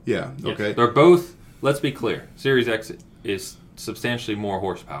will. Yeah. Yes. Okay. They're both. Let's be clear. Series X is substantially more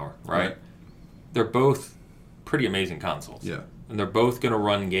horsepower, right? They're both pretty amazing consoles. Yeah. And they're both going to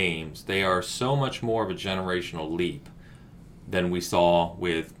run games. They are so much more of a generational leap than we saw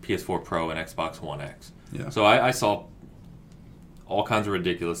with PS4 Pro and Xbox One X. Yeah. So I saw all kinds of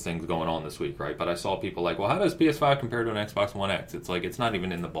ridiculous things going on this week, right? But I saw people like, well, how does PS5 compare to an Xbox One X? It's like, it's not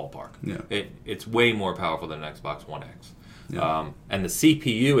even in the ballpark. Yeah. It's way more powerful than an Xbox One X. And the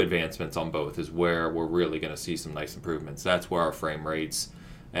CPU advancements on both is where we're really going to see some nice improvements. That's where our frame rates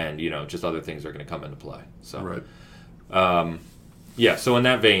and just other things are going to come into play. So, right. Yeah. So in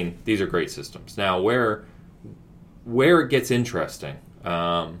that vein, these are great systems. Now, where it gets interesting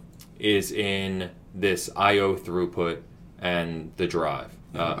is in this I/O throughput and the drive.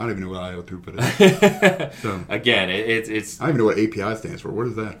 I don't even know what I/O throughput is. So, again, it's. I don't even know what API stands for. What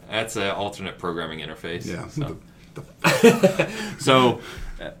is that? That's an alternate programming interface. Yeah. So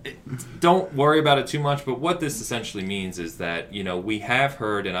don't worry about it too much, but what this essentially means is that, we have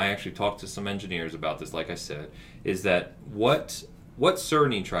heard, and I actually talked to some engineers about this, like I said, is that what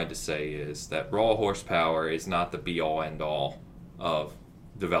Cerny tried to say is that raw horsepower is not the be-all, end-all of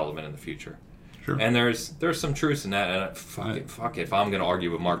development in the future. Sure. And there's some truth in that, and fuck it, if I'm going to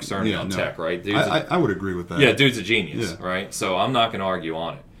argue with Mark Cerny on tech, right? I would agree with that. Yeah, dude's a genius, right? So I'm not going to argue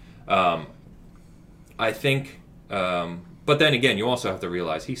on it. I think... but then again, you also have to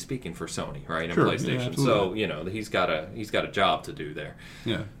realize he's speaking for Sony, right, and PlayStation. So he's got a job to do there.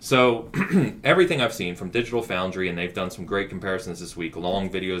 Yeah. So everything I've seen from Digital Foundry, and they've done some great comparisons this week, long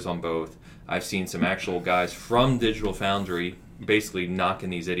videos on both. I've seen some actual guys from Digital Foundry basically knocking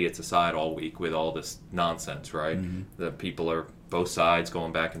these idiots aside all week with all this nonsense, right? Mm-hmm. The people are both sides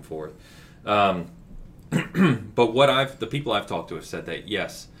going back and forth. But the people I've talked to have said that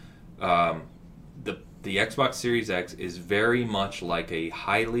yes. The Xbox Series X is very much like a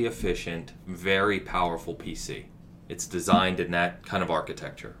highly efficient, very powerful PC. It's designed in that kind of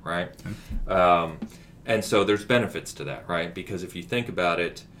architecture, right? Okay. And so there's benefits to that, right? Because if you think about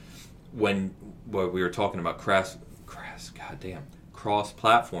it, when we were talking about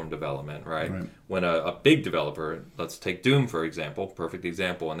cross-platform development, right? When a big developer, let's take Doom for example, perfect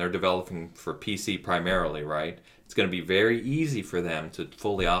example, and they're developing for PC primarily, right? It's going to be very easy for them to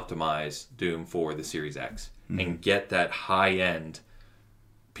fully optimize Doom for the Series X and get that high-end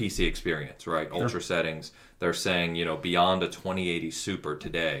PC experience, right? Sure. Ultra settings. They're saying, beyond a 2080 Super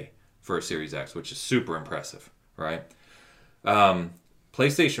today for a Series X, which is super impressive, right?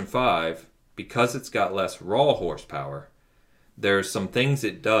 PlayStation 5, because it's got less raw horsepower, there's some things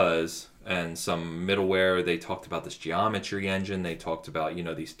it does and some middleware. They talked about this geometry engine. They talked about,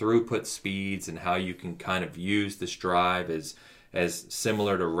 these throughput speeds and how you can kind of use this drive as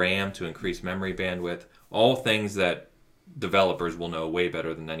similar to RAM to increase memory bandwidth. All things that developers will know way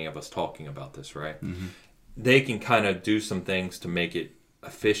better than any of us talking about this, right? Mm-hmm. They can kind of do some things to make it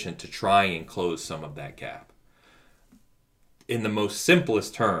efficient to try and close some of that gap. In the most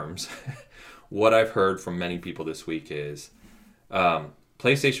simplest terms, what I've heard from many people this week is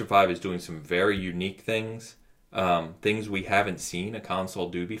PlayStation 5 is doing some very unique things, things we haven't seen a console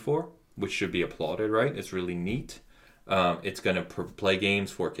do before, which should be applauded, right? It's really neat. It's going to play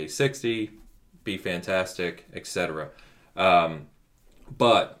games 4K 60, be fantastic, etc.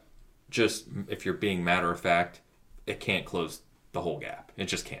 But just if you're being matter of fact, it can't close the whole gap. It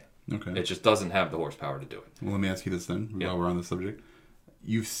just can't. Okay. It just doesn't have the horsepower to do it. Well, let me ask you this then, while we're on the subject.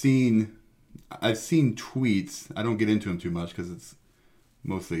 I've seen tweets. I don't get into them too much because it's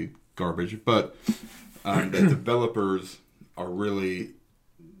mostly garbage, but that developers are really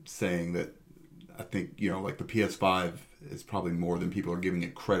saying that I think, like the PS5 is probably more than people are giving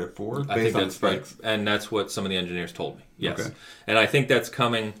it credit for. I think that's right. And that's what some of the engineers told me. Yes. Okay. And I think that's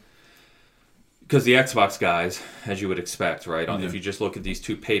coming because the Xbox guys, as you would expect, right? Yeah. If you just look at these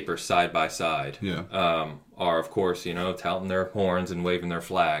two papers side by side, are, of course, touting their horns and waving their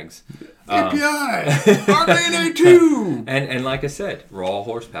flags. API! RDNA 2! And like I said, raw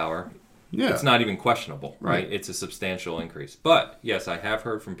horsepower, it's not even questionable, right? It's a substantial increase. But, yes, I have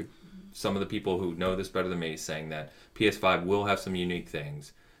heard from some of the people who know this better than me saying that PS5 will have some unique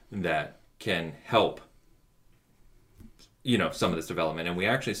things that can help some of this development. And we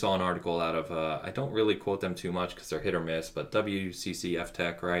actually saw an article out of, I don't really quote them too much because they're hit or miss, but WCCF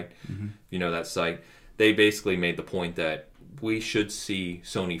Tech, right? Mm-hmm. You know that site. They basically made the point that we should see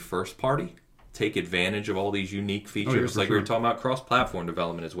Sony first party take advantage of all these unique features. We were talking about cross-platform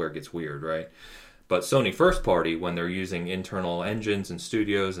development is where it gets weird, right? But Sony first party, when they're using internal engines and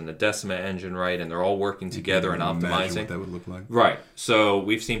studios and the Decima engine, right, and they're all working together and optimizing. Imagine what that would look like. Right. So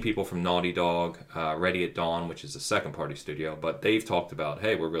we've seen people from Naughty Dog, Ready at Dawn, which is a second-party studio, but they've talked about,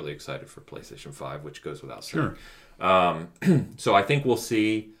 hey, we're really excited for PlayStation 5, which goes without saying. Sure. So I think we'll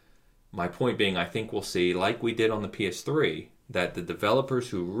see, my point being, I think we'll see, like we did on the PS3, that the developers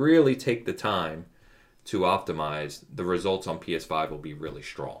who really take the time to optimize, the results on PS5 will be really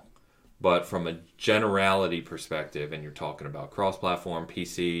strong. But from a generality perspective, and you're talking about cross-platform,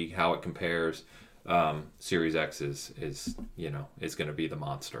 PC, how it compares, Series X is is going to be the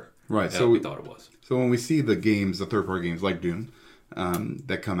monster. Right. So we thought it was. So when we see the games, the third-party games like Dune,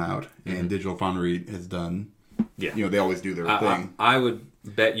 that come out, and Digital Foundry has done, they always do their thing. I would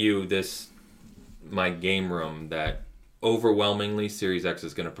bet you my game room, that overwhelmingly Series X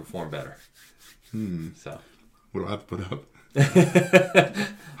is going to perform better. So what do I have to put up?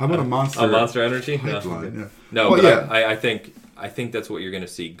 How about a Monster? A Monster Energy? Pipeline, No, but I think that's what you're going to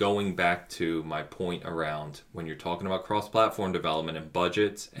see. Going back to my point around when you're talking about cross-platform development and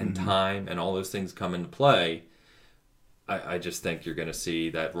budgets and time and all those things come into play, I just think you're going to see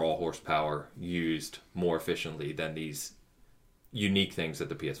that raw horsepower used more efficiently than these unique things that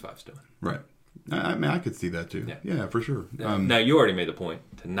the PS5's doing. Right. I mean, I could see that too. Yeah, for sure. Yeah. Now, you already made the point.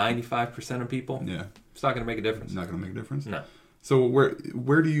 To 95% of people, it's not going to make a difference. It's not going to make a difference? No. So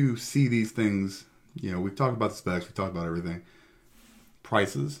where do you see these things? We've talked about the specs. We've talked about everything.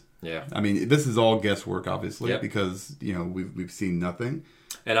 Prices. Yeah. I mean, this is all guesswork, obviously, because, we've seen nothing.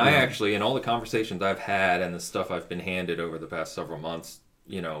 And I actually, in all the conversations I've had and the stuff I've been handed over the past several months,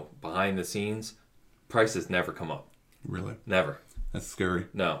 behind the scenes, prices never come up. Really? Never. That's scary.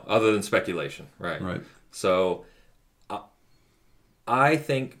 No, other than speculation. Right. Right. So I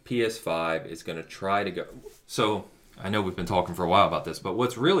think PS5 is going to try to go. So I know we've been talking for a while about this, but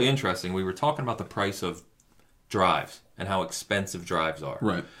what's really interesting, we were talking about the price of drives and how expensive drives are.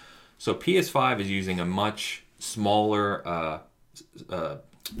 Right. So PS5 is using a much smaller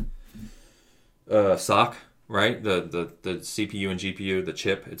SoC, right? The CPU and GPU, the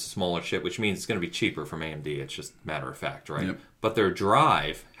chip, it's a smaller chip, which means it's going to be cheaper from AMD. It's just matter of fact, right? Yep. But their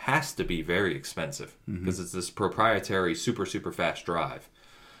drive has to be very expensive because it's this proprietary super fast drive.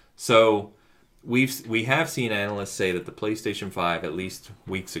 So we have seen analysts say that the PlayStation 5, at least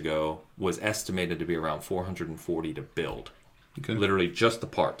weeks ago, was estimated to be around $440 to build. Okay. Literally just the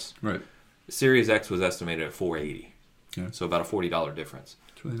parts. Right. Series X was estimated at $480. Yeah. So about a $40 difference.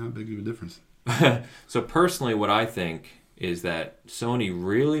 It's really not big of a difference. So personally, what I think is that Sony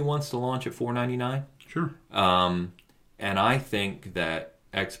really wants to launch at $499. Sure. And I think that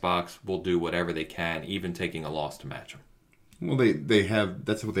Xbox will do whatever they can, even taking a loss to match them. Well, they have.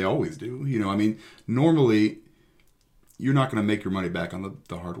 That's what they always do. I mean, normally you're not going to make your money back on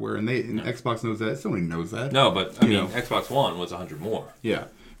the hardware, and Xbox knows that. Sony knows that. No, but I mean, Xbox One was $100 more. Yeah.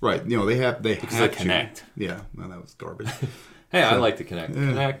 Right. They have because have the Kinect. To. Yeah. Well, that was garbage. Hey, I like the Kinect.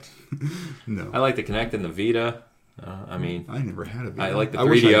 Kinect. No. I like the Kinect and the Vita. I mean, I never had a Vita. I like the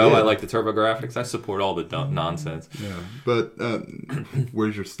 3DO. I like the TurboGrafx. I support all the nonsense. Yeah. But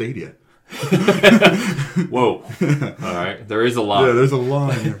where's your Stadia? Whoa. All right. There is a line. Yeah, there's a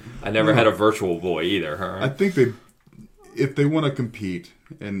line. I never had a Virtual Boy either. All right? I think if they want to compete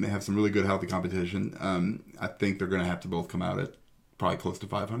and have some really good, healthy competition, I think they're going to have to both come out at probably close to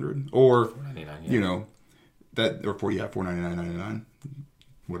 $500 or $499, that or $499.99,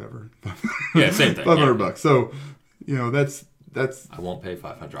 whatever. Yeah, same thing. $500. So that's. I won't pay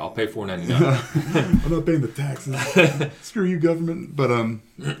 $500. I'll pay $499. I'm not paying the taxes. Screw you, government. But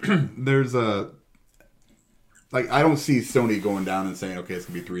there's I don't see Sony going down and saying, okay, it's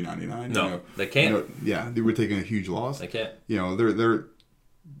gonna be $399. No, they can't. They were taking a huge loss. They can't.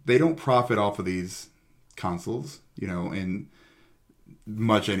 They don't profit off of these consoles, and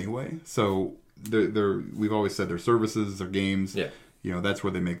much anyway. So we've always said their services, their games, that's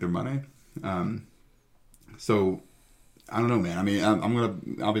where they make their money. So I don't know, man. I mean, we're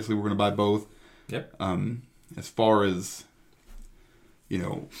gonna buy both. Yep. As far as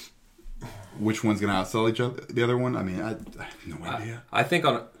which one's gonna outsell the other one, I mean, I have no idea. I think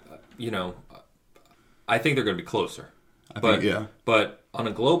I think they're gonna be closer. But on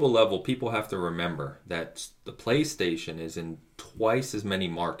a global level, people have to remember that the PlayStation is in twice as many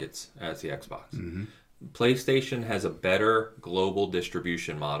markets as the Xbox. Mm-hmm. PlayStation has a better global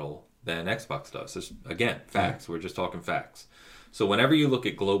distribution model than Xbox does. It's, again, facts. We're just talking facts. So whenever you look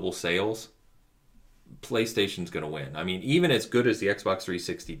at global sales, PlayStation's going to win. I mean, even as good as the Xbox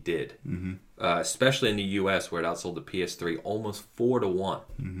 360 did, especially in the US where it outsold the PS3 almost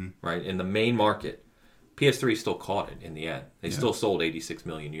 4-1, right? In the main market, PS3 still caught it in the end. They still sold 86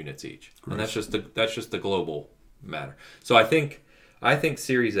 million units each. Gross. And that's just the global matter. So I think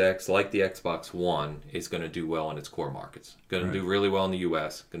Series X, like the Xbox One, is going to do well in its core markets. Going to do really well in the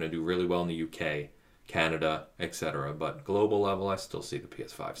US, going to do really well in the UK, Canada, etc. But global level, I still see the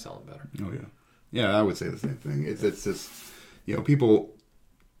PS5 selling better. Oh yeah. Yeah, I would say the same thing. It's just, people,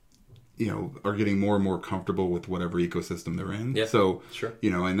 are getting more and more comfortable with whatever ecosystem they're in. Yeah, so, sure.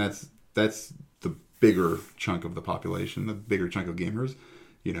 And that's the bigger chunk of the population, the bigger chunk of gamers.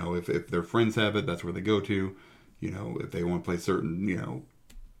 If their friends have it, that's where they go to. If they want to play certain,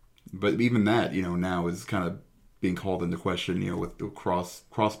 But even that, now is kind of being called into question, with the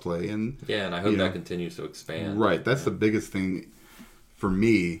crossplay and yeah, and I hope that continues to expand. Right, that's the biggest thing for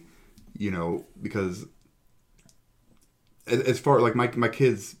me, because as far like my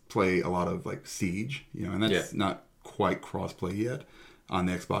kids play a lot of like Siege, and that's not quite crossplay yet on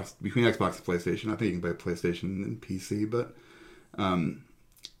the Xbox between Xbox and PlayStation. I think you can play PlayStation and PC, but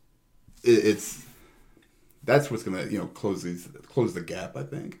it's that's what's gonna close the gap. I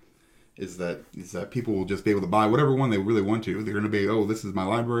think is that people will just be able to buy whatever one they really want to. They're gonna be, oh, this is my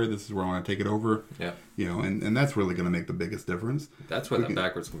library, this is where I want to take it over. Yeah, and that's really gonna make the biggest difference. That's where the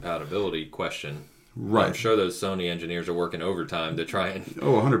backwards compatibility question. Right. I'm sure those Sony engineers are working overtime to try and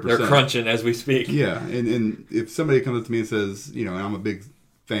 100%. They're crunching as we speak. Yeah, and if somebody comes up to me and says, and I'm a big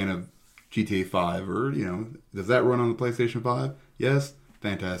fan of GTA 5, or does that run on the PlayStation 5? Yes,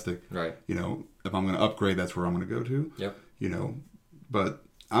 fantastic. Right. If I'm going to upgrade, that's where I'm going to go to. Yep. But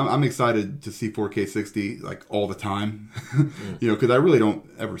I'm excited to see 4K 60 like all the time, because I really don't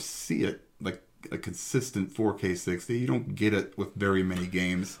ever see it like a consistent 4K 60. You don't get it with very many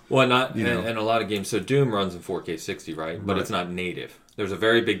games. Well, not and a lot of games. So Doom runs in 4K 60, right? But it's not native. There's a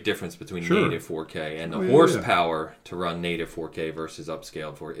very big difference between native 4K and the horsepower to run native 4K versus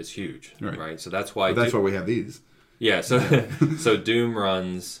upscaled 4K is huge, right? So that's why why we have these. Yeah. So so Doom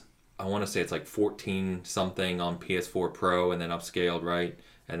runs. I want to say it's like 14 something on PS4 Pro and then upscaled, right?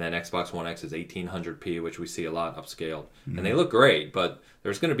 And then Xbox One X is 1800p, which we see a lot upscaled. Mm-hmm. And they look great, but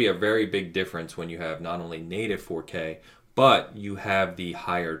there's going to be a very big difference when you have not only native 4K, but you have the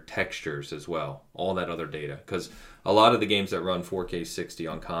higher textures as well, all that other data. Because a lot of the games that run 4K 60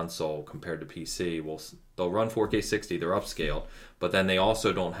 on console compared to PC, they'll run 4K 60, they're upscaled, but then they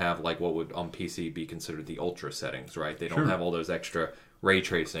also don't have like what would on PC be considered the ultra settings, right? They don't have all those extra ray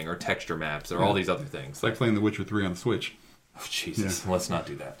tracing or texture maps or all these other things. It's like playing The Witcher 3 on the Switch. Oh, Jesus, let's not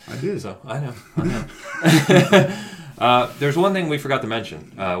do that. I did. So I know. There's one thing we forgot to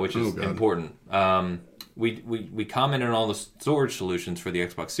mention, which is important. We commented on all the storage solutions for the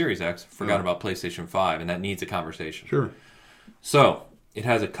Xbox Series X, forgot about PlayStation 5, and that needs a conversation. Sure. So, it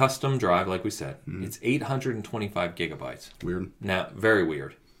has a custom drive, like we said. It's 825 gigabytes. Weird. Now, very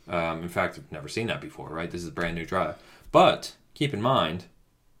weird. In fact, I've never seen that before, right? This is a brand new drive. But, keep in mind,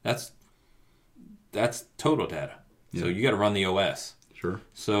 that's total data. So you got to run the OS. Sure.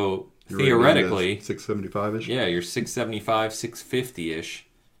 So theoretically, 675-ish. Yeah, you're 675, 650-ish.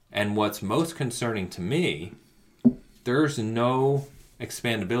 And what's most concerning to me, there's no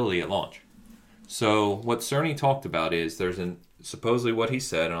expandability at launch. So what Cerny talked about is supposedly what he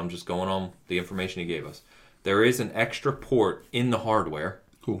said, and I'm just going on the information he gave us. There is an extra port in the hardware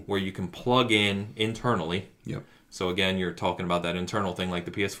where you can plug in internally. Yep. So again, you're talking about that internal thing like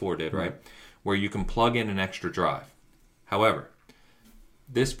the PS4 did, right? Where you can plug in an extra drive. However,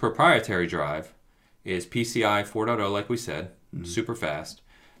 this proprietary drive is PCI 4.0, like we said, super fast.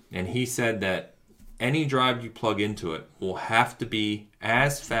 And he said that any drive you plug into it will have to be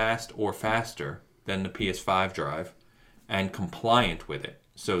as fast or faster than the PS5 drive and compliant with it.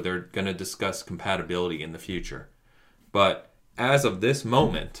 So they're going to discuss compatibility in the future. But as of this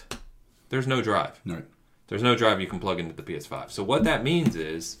moment, there's no drive. Right. There's no drive you can plug into the PS5. So what that means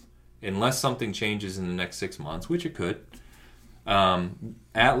is, unless something changes in the next 6 months, which it could,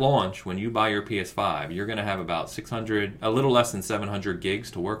 at launch, when you buy your PS5, you're going to have about a little less than 700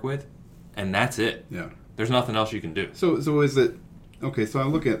 gigs to work with, and that's it. Yeah. There's nothing else you can do. So is it, okay, so I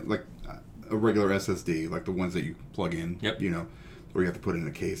look at like a regular SSD, like the ones that you plug in, or you have to put in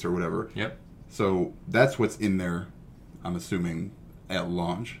a case or whatever. Yep. So that's what's in there, I'm assuming, at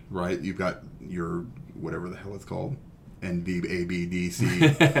launch, right? You've got your, whatever the hell it's called,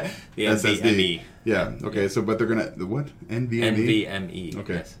 NVABDC the SSD. NVMe. Yeah. Okay. So, but they're gonna the what? NVMe. NVMe.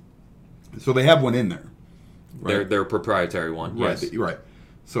 Okay. Yes. So they have one in there. Right? Their proprietary one. Right. Yes. Right.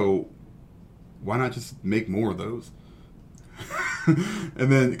 So why not just make more of those?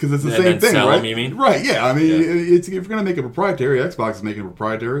 And then because it's the same thing, sell right? Them, you mean? Right. Yeah. I mean, it's if you're gonna make a proprietary, Xbox is making a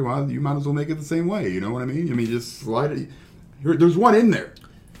proprietary. Well, you might as well make it the same way. You know what I mean? Just slide it. There's one in there.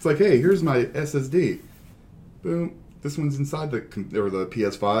 It's like, hey, here's my SSD. Boom. This one's inside the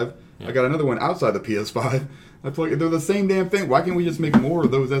PS5. Yeah. I got another one outside the PS5. They're the same damn thing. Why can't we just make more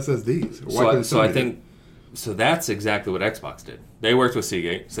of those SSDs? So that's exactly what Xbox did. They worked with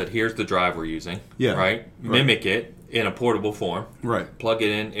Seagate, said, here's the drive we're using. Yeah. Right? Mimic it in a portable form. Right. Plug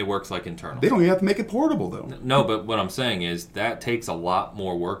it in. It works like internal. They don't even have to make it portable, though. No, but what I'm saying is that takes a lot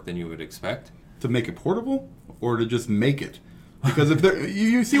more work than you would expect. To make it portable? Or to just make it? Because if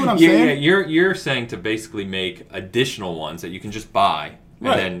you see what I'm saying? Yeah, you're saying to basically make additional ones that you can just buy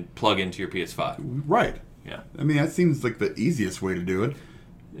and then plug into your PS5. Right. Yeah. I mean, that seems like the easiest way to do it.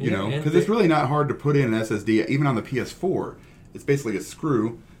 You know, because it's really not hard to put in an SSD, even on the PS4. It's basically a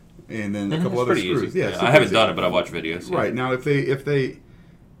screw and then a couple other screws. Easy. Yeah, I haven't done it, but I've watched videos. Yeah. Right. Now, if they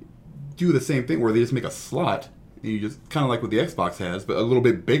do the same thing where they just make a slot, and you just kind of like what the Xbox has, but a little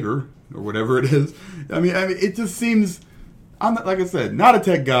bit bigger or whatever it is. I mean, it just seems. I'm not, like I said, not a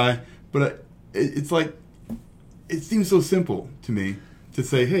tech guy, but it's like it seems so simple to me to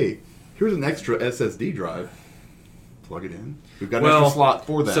say, hey, here's an extra SSD drive. Plug it in. We've got an extra slot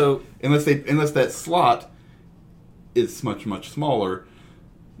for that. So unless that slot is much smaller,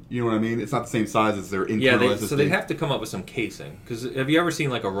 you know what I mean? It's not the same size as their internal SSD. So they'd have to come up with some casing. Because have you ever seen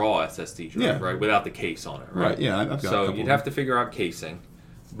like a raw SSD drive, right, without the case on it, right? Right. Yeah, I've got. So you'd have to figure out casing,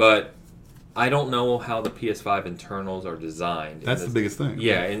 but I don't know how the PS5 internals are designed. That's the biggest thing.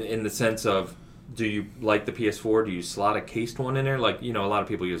 Yeah, in the sense of, do you, like the PS4, do you slot a cased one in there? Like, you know, a lot of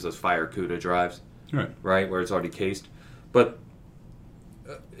people use those Fire CUDA drives, right, where it's already cased. But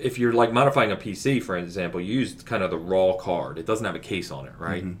if you're like modifying a PC, for example, you use kind of the raw card. It doesn't have a case on it,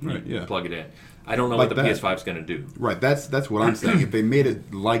 right? Mm-hmm. Right. You plug it in. I don't know like what the PS5 is going to do. Right. That's what I'm saying. If they made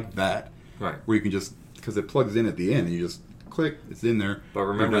it like that, right, where you can just, because it plugs in at the end, and you just click, it's in there. But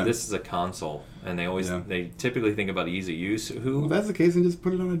remember, this is a console, and they typically think about ease of use. Well, if that's the case, then just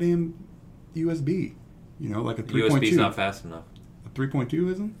put it on a damn USB. You know, like a 3.2. USB's not fast enough. A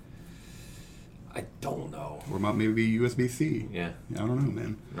 3.2 isn't? I don't know. Or maybe USB-C. Yeah. I don't know,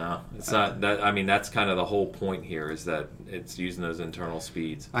 man. No, it's not. That. I mean, that's kind of the whole point here, is that it's using those internal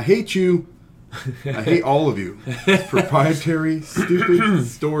speeds. I hate you. I hate all of you. Proprietary, stupid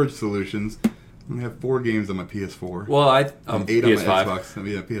storage solutions. I have 4 games on my PS4. Well, 8 PS5. on my Xbox. I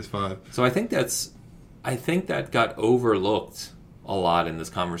mean, PS5. So I think that got overlooked a lot in this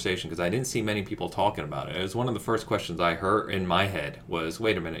conversation, because I didn't see many people talking about it. It was one of the first questions I heard in my head was,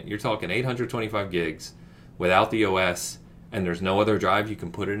 wait a minute, you're talking 825 gigs without the OS, and there's no other drive you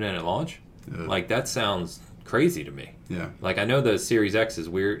can put it in at launch? Like, that sounds crazy to me. Yeah. Like, I know the Series X is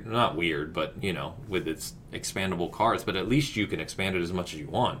weird, not weird, but, you know, with its expandable cards, but at least you can expand it as much as you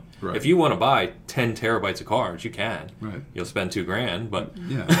want. Right. If you want to buy 10 terabytes of cards, you can. Right. You'll spend $2,000, but...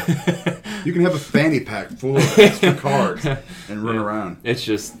 Yeah. You can have a fanny pack full of extra cards and run around. It's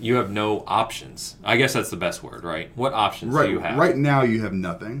just, you have no options. I guess that's the best word, right? What options do you have? Right now you have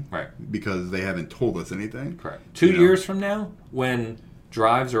nothing. Right. Because they haven't told us anything. Correct. 2 years from now, when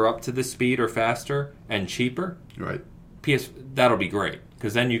drives are up to this speed or faster and cheaper, right, that'll be great.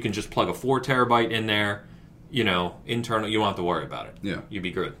 Because then you can just plug a 4 terabyte in there, you know, internal. You won't have to worry about it. Yeah. You'd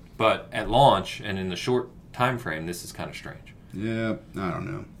be good. But at launch and in the short time frame, this is kind of strange. Yeah, I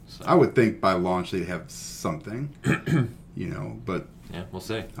don't know. So. I would think by launch they'd have something, you know, but... Yeah, we'll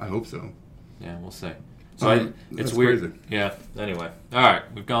see. I hope so. Yeah, we'll see. So it's weird. Crazy. Yeah, anyway. All right,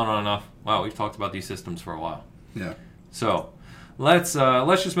 we've gone on enough. Wow, we've talked about these systems for a while. Yeah. So... Let's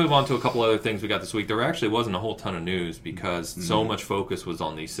just move on to a couple other things we got this week. There actually wasn't a whole ton of news because so much focus was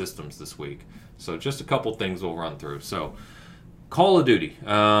on these systems this week. So just a couple things we'll run through. So Call of Duty.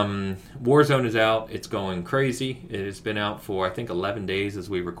 Warzone is out. It's going crazy. It has been out for, I think, 11 days as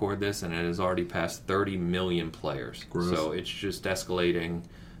we record this, and it has already passed 30 million players. Gross. So it's just escalating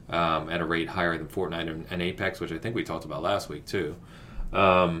at a rate higher than Fortnite and Apex, which I think we talked about last week too.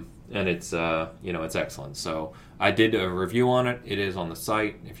 And it's it's excellent. So I did a review on it. It is on the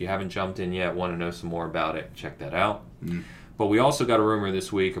site. If you haven't jumped in yet, want to know some more about it, check that out. But we also got a rumor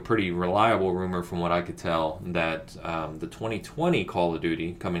this week, a pretty reliable rumor from what I could tell, that the 2020 Call of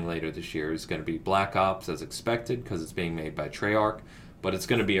Duty coming later this year is going to be Black Ops as expected, because it's being made by Treyarch, but it's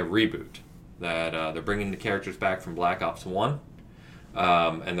going to be a reboot. That they're bringing the characters back from Black Ops 1.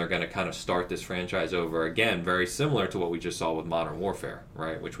 And they're going to kind of start this franchise over again, very similar to what we just saw with Modern Warfare,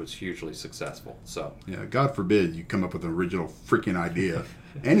 right? Which was hugely successful. So yeah, God forbid you come up with an original freaking idea.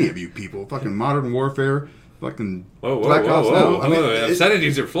 Any of you people, fucking Modern Warfare, fucking Black Ops. I mean,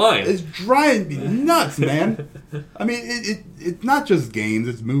 obscenities are flying. It's driving me nuts, man. I mean, it's not just games;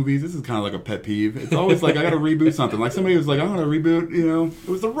 it's movies. This is kind of like a pet peeve. It's always like I got to reboot something. Like somebody was like, "I'm going to reboot." You know, it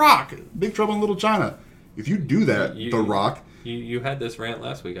was The Rock, Big Trouble in Little China. If you do that, The Rock. You had this rant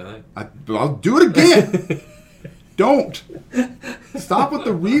last week, I think. I'll do it again. Don't. Stop with the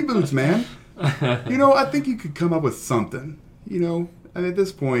reboots, man. You know, I think you could come up with something. You know, and at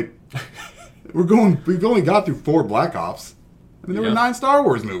this point, we've only got through 4 Black Ops. I mean, there were 9 Star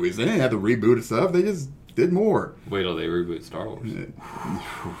Wars movies. They didn't have to reboot and stuff. They just did more. Wait till they reboot Star Wars.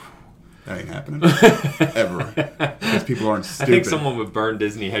 That ain't happening. Ever. Because people aren't stupid. I think someone would burn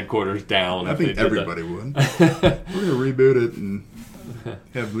Disney headquarters down. I think everybody would. We're going to reboot it and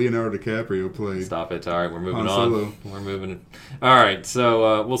Have Leonardo DiCaprio play. Stop it. All right, we're moving Han on. Solo. We're moving. All right,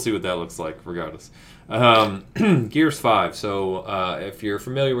 so we'll see what that looks like regardless. Gears 5. So if you're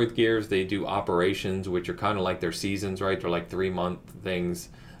familiar with Gears, they do operations, which are kind of like their seasons, right? They're like 3-month things.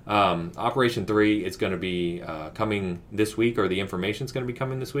 Operation 3 is going to be coming this week, or the information's going to be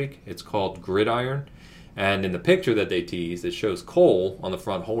coming this week. It's called Gridiron. And in the picture that they teased, it shows Cole on the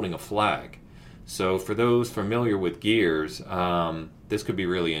front holding a flag. So for those familiar with Gears, this could be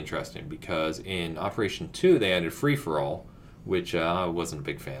really interesting because in Operation 2, they added free-for-all, which I wasn't a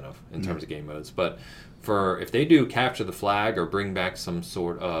big fan of in terms of game modes. But if they do capture the flag or bring back some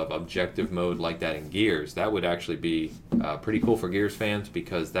sort of objective mode like that in Gears, that would actually be pretty cool for Gears fans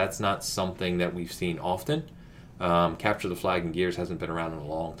because that's not something that we've seen often. Capture the flag in Gears hasn't been around in a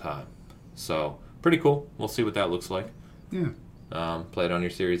long time. So, pretty cool. We'll see what that looks like. Yeah. Play it on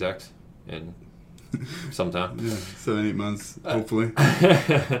your Series X in sometime. Yeah, 7-8 months, hopefully.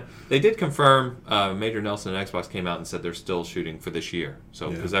 They did confirm, Major Nelson and Xbox came out and said they're still shooting for this year. So,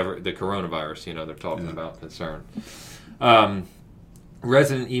 because the coronavirus, they're talking about concern.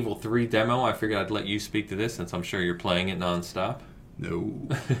 Resident Evil 3 demo, I figured I'd let you speak to this since I'm sure you're playing it nonstop. No.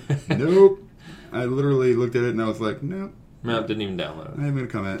 Nope. I literally looked at it and I was like, nope. No, didn't even download it. I'm going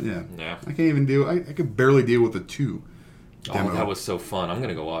to comment, Yeah. I can't even deal, I could barely deal with the 2 demo. Oh, that was so fun. I'm going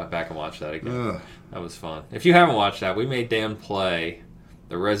to go back and watch that again. That was fun. If you haven't watched that, we made Dan play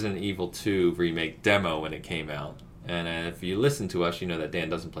the Resident Evil 2 remake demo when it came out. And if you listen to us, you know that Dan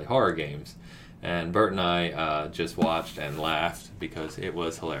doesn't play horror games. And Bert and I just watched and laughed because it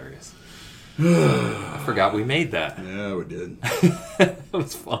was hilarious. I forgot we made that. Yeah, we did. It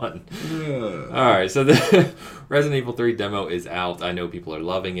was fun. All right, so the Resident Evil 3 demo is out. I know people are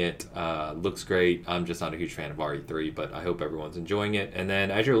loving it. Looks great. I'm just not a huge fan of RE3, but I hope everyone's enjoying it. And then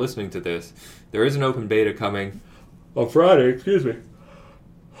as you're listening to this, there is an open beta coming on Friday,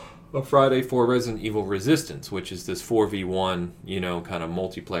 on Friday for Resident Evil Resistance, which is this 4v1, kind of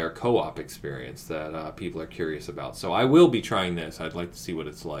multiplayer co-op experience that people are curious about. So I will be trying this. I'd like to see what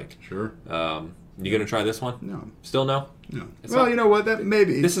it's like. Sure. You going to try this one? No. Still no? No. Well, you know what? That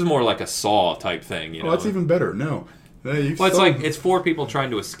maybe. This is more like a Saw type thing, Oh, that's even better. No. It's 4 people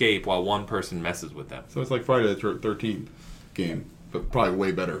trying to escape while one person messes with them. So it's like Friday the 13th game, but probably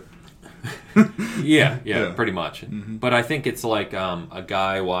way better. Yeah, pretty much. Mm-hmm. But I think it's like a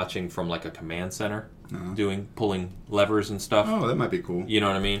guy watching from like a command center, pulling levers and stuff. Oh, that might be cool. You know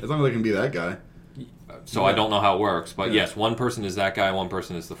what I mean? As long as they can be that guy. So I don't know how it works, but yes, one person is that guy, one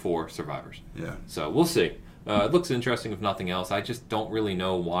person is the 4 survivors. Yeah. So we'll see. It looks interesting if nothing else. I just don't really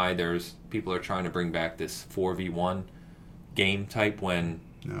know why people are trying to bring back this 4v1 game type when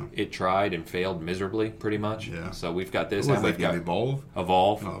it tried and failed miserably, pretty much. Yeah. So we've got this. What was that game? Evolve?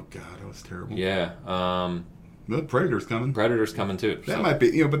 Evolve. Oh, God, that was terrible. Yeah. The Predator's coming. Predator's coming, too. That might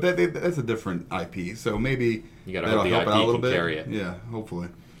be, but that's a different IP, so maybe you gotta hope the IP can carry it. Yeah, hopefully.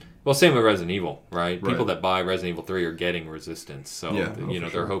 Well, same with Resident Evil, right? People that buy Resident Evil 3 are getting Resistance, so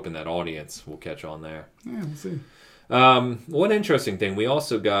they're hoping that audience will catch on there. Yeah, we'll see. One interesting thing, we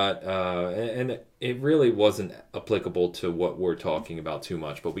also got, and it really wasn't applicable to what we're talking about too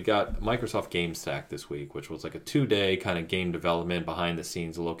much, but we got Microsoft GameStack this week, which was like a 2-day kind of game development, behind the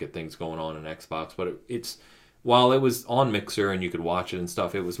scenes look at things going on in Xbox. But while it was on Mixer and you could watch it and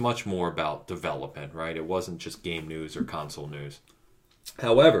stuff, it was much more about development, right? It wasn't just game news or console news.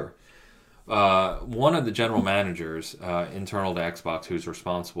 However, one of the general managers internal to Xbox who's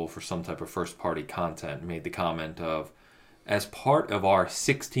responsible for some type of first-party content made the comment of, as part of our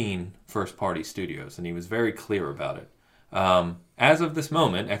 16 first-party studios, and he was very clear about it. As of this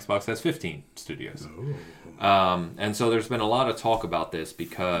moment, Xbox has 15 studios. And so there's been a lot of talk about this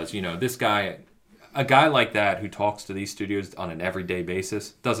because, this guy, a guy like that who talks to these studios on an everyday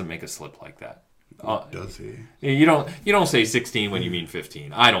basis doesn't make a slip like that. Does he? You don't say 16 when you mean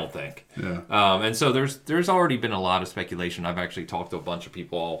 15. I don't think. Yeah. And so there's already been a lot of speculation. I've actually talked to a bunch of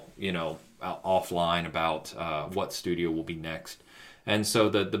people, offline about what studio will be next. And so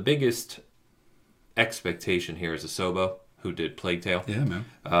the biggest expectation here is Asobo, who did Plague Tale. Yeah,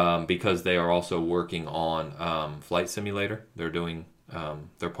 man. Because they are also working on Flight Simulator. They're doing.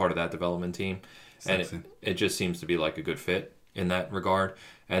 They're part of that development team, Sexy. and it just seems to be like a good fit in that regard.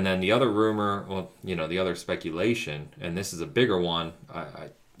 And then the other rumor, the other speculation, and this is a bigger one,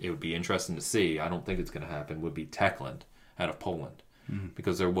 it would be interesting to see, I don't think it's going to happen, would be Techland out of Poland. Mm-hmm.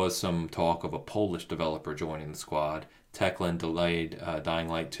 Because there was some talk of a Polish developer joining the squad. Techland delayed Dying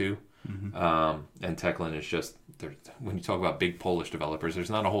Light 2. Mm-hmm. And Techland is just, when you talk about big Polish developers, there's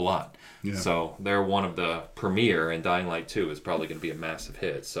not a whole lot. Yeah. So they're one of the premier, and Dying Light 2 is probably going to be a massive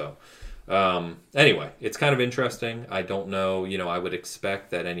hit. So Anyway, it's kind of interesting. I don't know. I would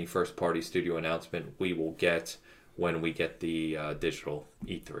expect that any first-party studio announcement we will get when we get the digital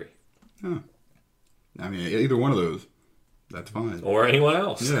E3. Huh. I mean, either one of those, that's fine. Or anyone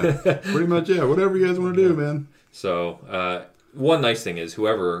else. Yeah, pretty much, yeah. Whatever you guys want to do, man. So, one nice thing is,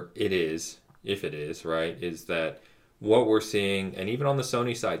 whoever it is, if it is, right, is that what we're seeing, and even on the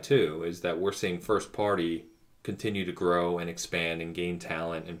Sony side too, is that we're seeing first party continue to grow and expand and gain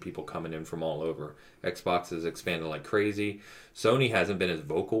talent and people coming in from all over. Xbox is expanding like crazy. Sony hasn't been as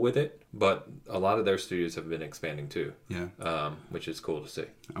vocal with it, but a lot of their studios have been expanding too. Yeah. Which is cool to see.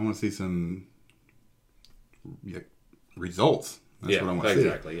 I want to see some results. That's what I want to see.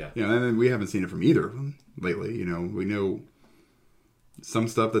 Exactly, yeah. And we haven't seen it from either of them lately. We know some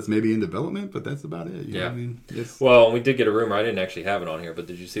stuff that's maybe in development, but that's about it. You know what I mean? Well, we did get a rumor. I didn't actually have it on here, but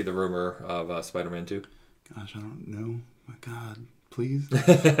did you see the rumor of Spider-Man 2? Gosh, I don't know. My God, please.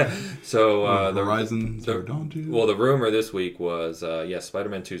 So the Horizon Zero Dawn 2? Well, the rumor this week was,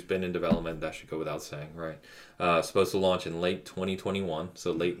 Spider-Man 2's been in development. That should go without saying, right? Supposed to launch in late 2021,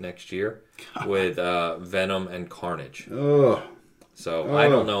 so late next year, with Venom and Carnage. Oh. So I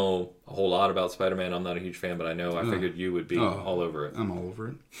don't know a whole lot about Spider-Man. I'm not a huge fan, but I figured you would be all over it. I'm all over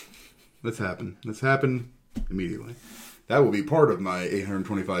it. Let's happen. Let's happen immediately. That will be part of my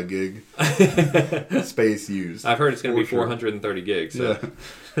 825 gig space used. I've heard it's going to be 430 gigs. So.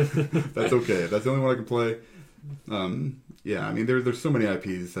 Yeah. That's okay. That's the only one I can play. I mean, there's so many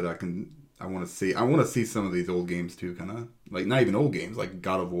IPs that I want to see. I want to see some of these old games too, kind of like not even old games, like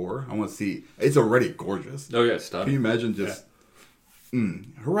God of War. I want to see. It's already gorgeous. Oh yeah, stunning. Can you imagine just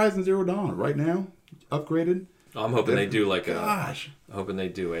Horizon Zero Dawn right now, upgraded? I'm hoping they do like gosh. I'm hoping they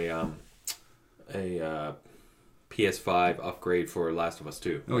do a PS5 upgrade for Last of Us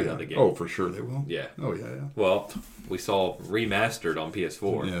 2. Oh yeah. The game. Oh, for sure they will. Yeah. Oh yeah. Well, we saw remastered on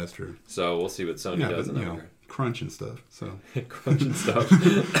PS4. Yeah, that's true. So we'll see what Sony does in that regard. Crunch and stuff. So crunch and stuff.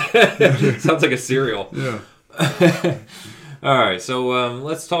 Sounds like a cereal. Yeah. All right, so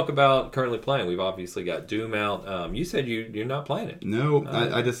let's talk about currently playing. We've obviously got Doom out. You said you're not playing it. No,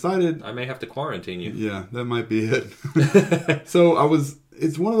 I decided I may have to quarantine you. Yeah, that might be it. So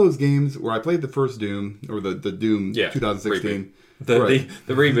it's one of those games where I played the first Doom or the Doom 2016. The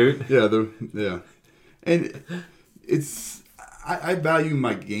reboot. Yeah, and it's I value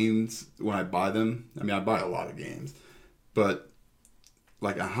my games when I buy them. I mean, I buy a lot of games, but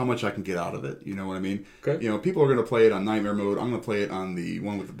like how much I can get out of it. You know what I mean? Okay. People are going to play it on Nightmare mode. I'm going to play it on the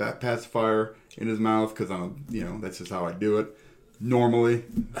one with the pacifier in his mouth because that's just how I do it. Normally,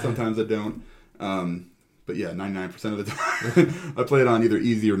 sometimes I don't. But yeah, 99% of the time I play it on either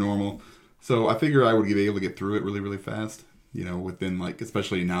easy or normal. So I figure I would be able to get through it really, really fast. Within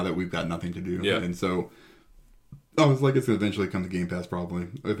especially now that we've got nothing to do. Yeah. And so I was like, it's going to eventually come to Game Pass probably.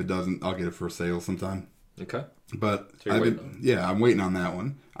 If it doesn't, I'll get it for sale sometime. Okay. But so I'm waiting on that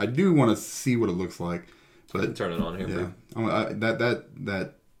one. I do want to see what it looks like. But I can turn it on here. Yeah,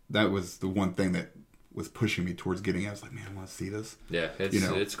 that was the one thing that was pushing me towards getting it. I was like, man, I want to see this. Yeah,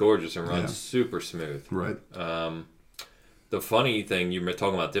 it's gorgeous and runs super smooth. Right. The funny thing, you were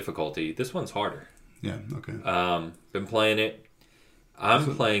talking about difficulty. This one's harder. Yeah. Okay. Been playing it.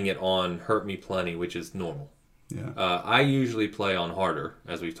 I'm playing it on Hurt Me Plenty, which is normal. Yeah. I usually play on harder,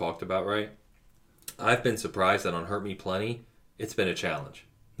 as we've talked about, right? I've been surprised that on Hurt Me Plenty, it's been a challenge.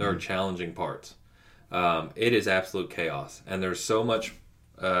 There are challenging parts. It is absolute chaos, and there's so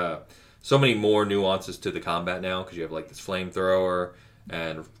many more nuances to the combat now because you have like this flamethrower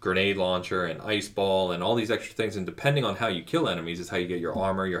and grenade launcher and ice ball and all these extra things. And depending on how you kill enemies is how you get your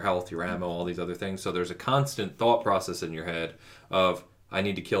armor, your health, your ammo, all these other things. So there's a constant thought process in your head of I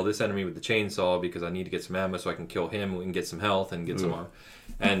need to kill this enemy with the chainsaw because I need to get some ammo so I can kill him and get some health and get some armor.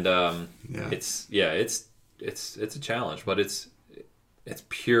 And it's a challenge, but it's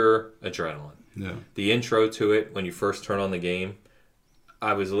pure adrenaline. Yeah. The intro to it when you first turn on the game,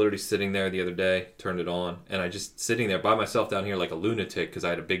 I was literally sitting there the other day, turned it on, and I just sitting there by myself down here like a lunatic because I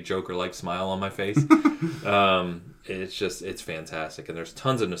had a big Joker-like smile on my face. It's fantastic, and there's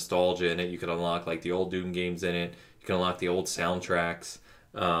tons of nostalgia in it. You can unlock like the old Doom games in it. You can unlock the old soundtracks.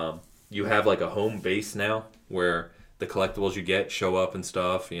 You have like a home base now where the collectibles you get show up and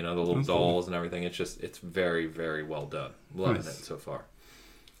stuff. The little dolls and everything. It's very, very well done. Loving it so far.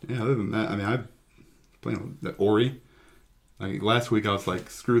 Yeah. Other than that, I mean, I've played the Ori. Like last week, I was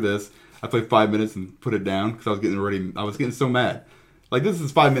like, "Screw this!" I played 5 minutes and put it down because I was getting ready. I was getting so mad. Like this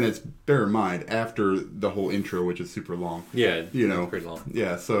is 5 minutes. Bear in mind after the whole intro, which is super long. Yeah, pretty long.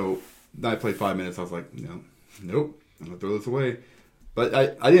 Yeah, so I played 5 minutes. I was like, nope, I'm gonna throw this away. But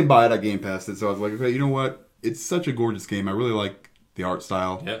I didn't buy it. I Game Passed it, so I was like, okay, you know what? It's such a gorgeous game. I really like the art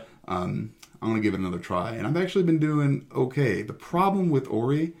style. Yeah. I'm going to give it another try. And I've actually been doing okay. The problem with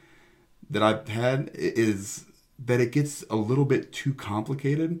Ori that I've had is that it gets a little bit too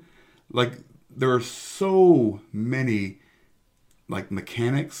complicated. Like, there are so many, like,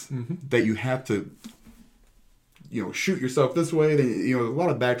 mechanics that you have to, shoot yourself this way. Then, a lot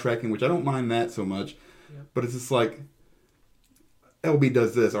of backtracking, which I don't mind that so much. Yep. But it's just like, LB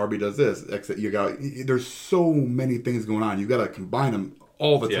does this, RB does this. There's so many things going on. You got to combine them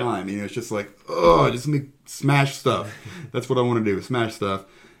all the time. It's just like, just let me smash stuff. That's what I want to do, smash stuff.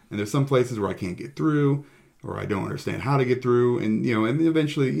 And there's some places where I can't get through, or I don't understand how to get through, and and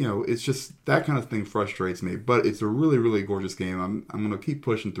eventually, it's just that kind of thing frustrates me. But it's a really, really gorgeous game. I'm going to keep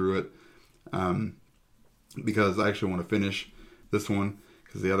pushing through it, because I actually want to finish this one,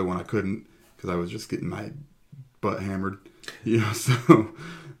 because the other one I couldn't, because I was just getting my butt hammered. So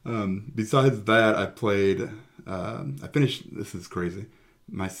besides that, I played. I finished. This is crazy.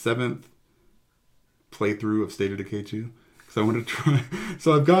 My 7th playthrough of State of Decay 2. So I wanted to try.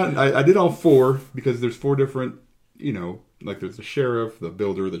 So I did all 4, because there's 4 different, like there's the sheriff, the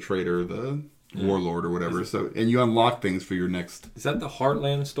builder, the trader, the warlord, or whatever. So, and you unlock things for your next. Is that the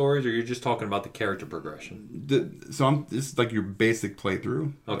Heartland stories, or you're just talking about the character progression? This is like your basic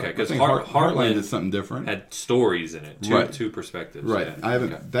playthrough. Okay, because Heartland is something different. Had stories in it, two perspectives. Right. Yeah. I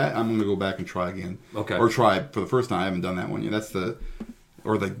haven't that. I'm going to go back and try again. Okay. Or try for the first time. I haven't done that one yet. That's the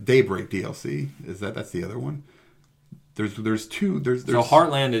Daybreak DLC. That's the other one. There's 2. So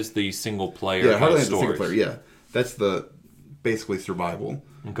Heartland is the single player. Yeah, Heartland is the single player. Yeah, that's the basically survival.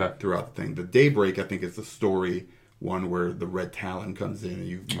 Okay. Throughout the thing, the Daybreak I think is the story one where the Red Talon comes in and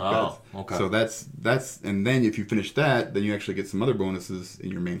you. Okay. So that's and then if you finish that, then you actually get some other bonuses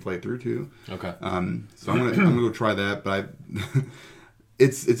in your main playthrough too. Okay. So I'm gonna go try that, but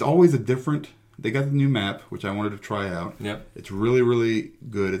it's always a different. They got the new map, which I wanted to try out. Yep. It's really, really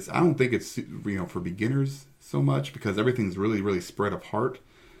good. I don't think it's for beginners so much, because everything's really, really spread apart.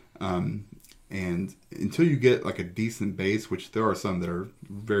 And until you get like a decent base, which there are some that are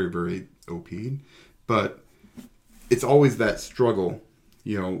very, very OP'd, but it's always that struggle,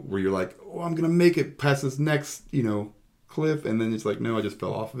 where you're like, I'm going to make it past this next, cliff. And then it's like, no, I just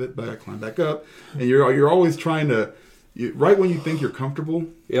fell off of it, but I climbed back up. And you're always trying to, right when you think you're comfortable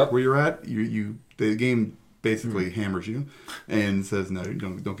where you're at, the game basically hammers you and says, no,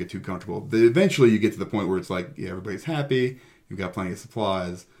 don't get too comfortable. Eventually you get to the point where it's like, everybody's happy, you've got plenty of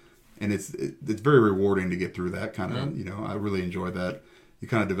supplies, and it's very rewarding to get through that kind of, I really enjoy that. You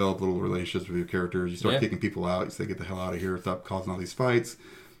kind of develop little relationships with your characters. You start kicking people out. You say, get the hell out of here, stop causing all these fights,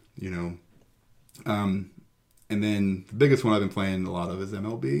 and then the biggest one I've been playing a lot of is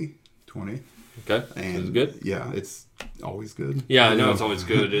MLB 20. Okay. And is it good? Yeah, it's always good. Yeah, I know it's always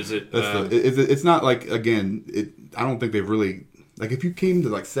good. Is it? It's not like, again, I don't think they've really, like, if you came to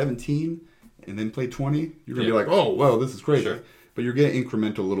like 17 and then played 20, you're gonna be like, oh, well, this is crazy. Sure. But you're getting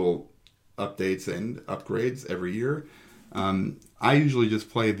incremental little updates and upgrades every year. I usually just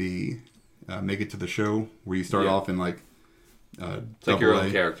play the Make It to the Show, where you start off in like it's like your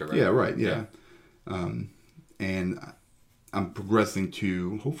own character, right? Yeah, right. Yeah. And I'm progressing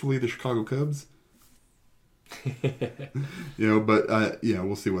to hopefully the Chicago Cubs. But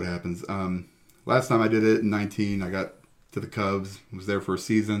we'll see what happens. Last time I did it in 19, I got to the Cubs. Was there for a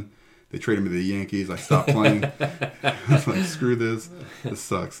season. They traded me to the Yankees. I stopped playing. I was like, screw this. This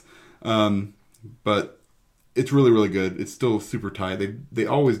sucks. But it's really, really good. It's still super tight. They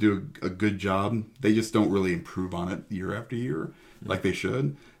always do a good job. They just don't really improve on it year after year like they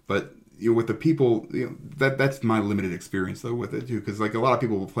should. But with the people, that's my limited experience though with it too. Because like a lot of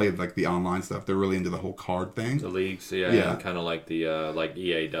people will play like the online stuff. They're really into the whole card thing. The leagues, kind of like the like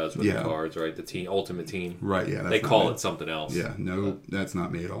EA does with the cards, right? The team, Ultimate Team, right? Yeah, they call it something else. Yeah, no, that's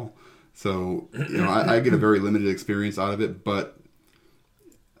not me at all. So I get a very limited experience out of it, but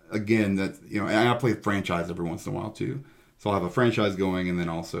again, that and I play franchise every once in a while too. So I'll have a franchise going, and then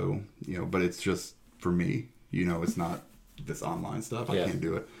also but it's just for me. It's not this online stuff. I can't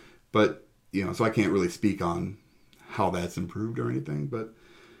do it, but so I can't really speak on how that's improved or anything. But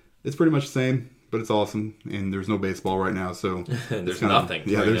it's pretty much the same. But it's awesome, and there's no baseball right now, so there's nothing.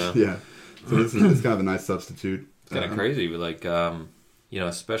 So this is it's kind of a nice substitute. It's kind of crazy, like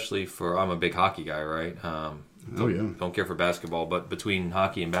especially for I'm a big hockey guy, right? Don't care for basketball, but between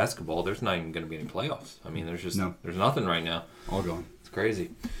hockey and basketball, there's not even going to be any playoffs. I mean, there's nothing right now. All gone. It's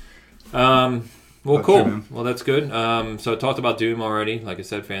crazy. Well, cool. True, well, that's good. So I talked about Doom already. Like I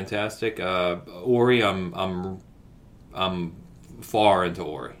said, fantastic. Ori, I'm far into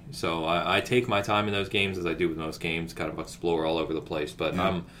Ori, so I take my time in those games as I do with most games, kind of explore all over the place. But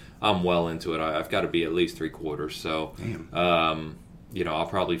I'm well into it. I've got to be at least 3/4. So, I'll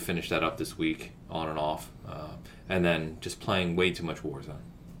probably finish that up this week on and off. And then just playing way too much Warzone.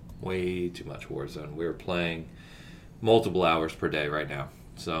 Way too much Warzone. We're playing multiple hours per day right now.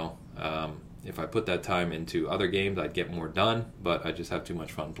 So if I put that time into other games, I'd get more done. But I just have too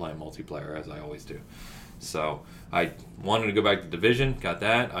much fun playing multiplayer, as I always do. So I wanted to go back to Division. Got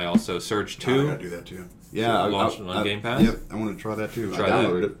that. I also Surge 2. I gotta do that too. Yeah, launched on Game Pass. Yep, I want to try that too. I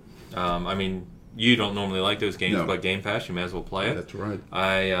downloaded it. You don't normally like those games, No. but Game Pass, you may as well play it. That's right.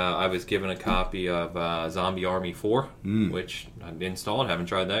 I was given a copy of Zombie Army 4, which I've installed. Haven't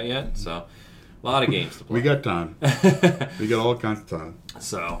tried that yet. So, a lot of games to play. We got time. We got all kinds of time.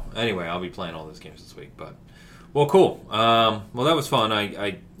 So, anyway, I'll be playing all those games this week. But, well, cool. Well, that was fun.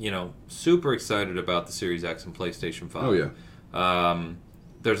 I super excited about the Series X and PlayStation 5. Oh, yeah.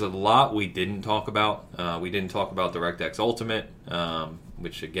 There's a lot we didn't talk about. We didn't talk about DirectX Ultimate,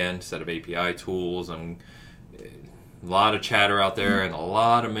 which, again, set of API tools and a lot of chatter out there and a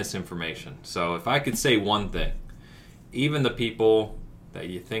lot of misinformation. So if I could say one thing, even the people that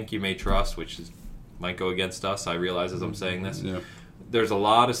you think you may trust, might go against us, I realize as I'm saying this, there's a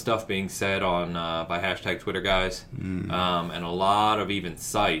lot of stuff being said on by hashtag Twitter guys, and a lot of even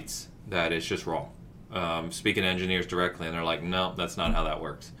sites that is just wrong. Speaking to engineers directly, and they're like, no, that's not how that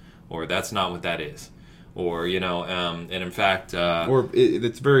works, or that's not what that is, or and in fact, or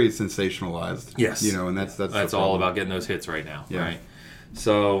it's very sensationalized. Yes, and that's all about getting those hits right now, right?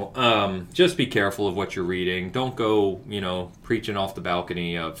 So just be careful of what you're reading. Don't go, preaching off the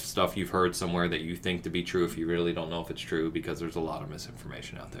balcony of stuff you've heard somewhere that you think to be true if you really don't know if it's true, because there's a lot of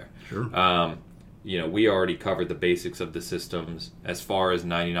misinformation out there. Sure. We already covered the basics of the systems. As far as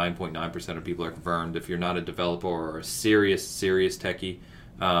 99.9% of people are confirmed, if you're not a developer or a serious techie,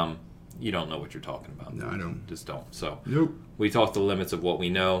 you don't know what you're talking about. No, I don't. Just don't. So Nope. We talk the limits of what we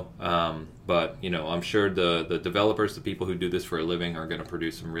know, but I'm sure the developers, the people who do this for a living, are going to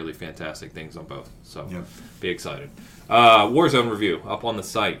produce some really fantastic things on both. So Be excited. Warzone review up on the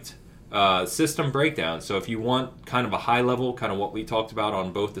site. System breakdown. So if you want kind of a high level, kind of what we talked about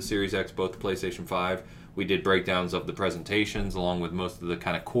on both the Series X, both the PlayStation 5, we did breakdowns of the presentations along with most of the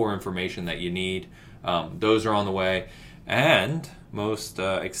kind of core information that you need. Those are on the way. And most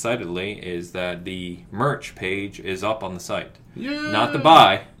excitedly is that the merch page is up on the site. Yeah. Not the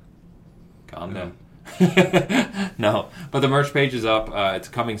buy. Calm down. No, but the merch page is up. It's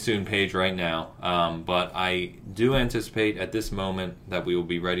a coming soon page right now. But I do anticipate at this moment that we will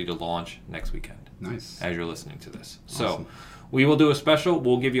be ready to launch next weekend. Nice. As you're listening to this. Awesome. So we will do a special.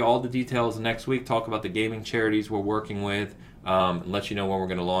 We'll give you all the details next week, talk about the gaming charities we're working with, and let you know when we're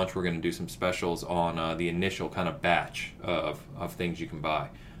going to launch. We're going to do some specials on the initial kind of batch of things you can buy.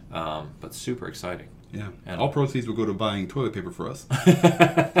 But super exciting. Yeah. And all proceeds will go to buying toilet paper for us.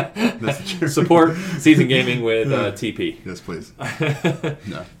 Support Season Gaming with TP. Yes, please.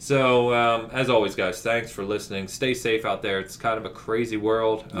 No. So, as always, guys, thanks for listening. Stay safe out there. It's kind of a crazy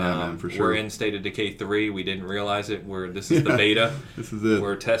world. Yeah, man, for sure. We're in State of Decay 3. We didn't realize it. This is the beta. This is it.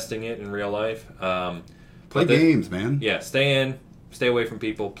 We're testing it in real life. Play games, man. Yeah, stay in. Stay away from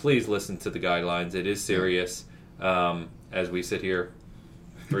people. Please listen to the guidelines. It is serious. As we sit here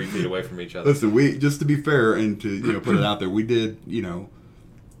 3 feet away from each other. Listen, just to be fair and to put it out there, we did,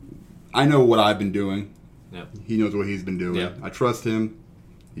 I know what I've been doing. Yeah. He knows what he's been doing. Yeah. I trust him.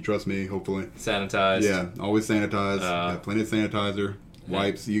 He trusts me, hopefully. Sanitized. Yeah, always sanitize. Got plenty of sanitizer,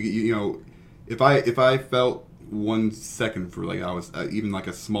 wipes. If I felt 1 second for I was even like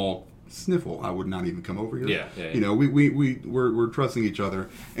a small sniffle, I would not even come over here. Yeah. We're trusting each other,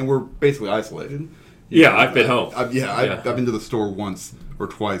 and we're basically isolated. I've been home. I've been to the store once or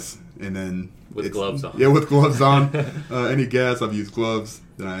twice, and then with gloves on. Yeah, with gloves on. Any gas, I've used gloves.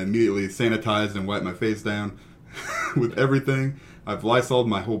 Then I immediately sanitized and wiped my face down with everything. I've Lysoled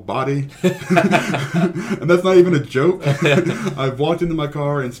my whole body, and that's not even a joke. I've walked into my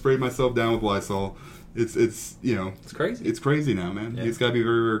car and sprayed myself down with Lysol. It's crazy. It's crazy now, man. Yeah. It's got to be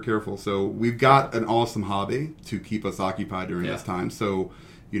very, very careful. So we've got an awesome hobby to keep us occupied during this time. So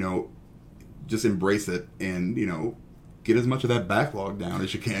just embrace it and get as much of that backlog down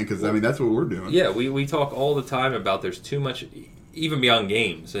as you can, because that's what we're doing. Yeah, we talk all the time about there's too much, even beyond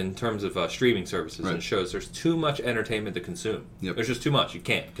games, in terms of streaming services and shows. There's too much entertainment to consume. Yep. There's just too much. You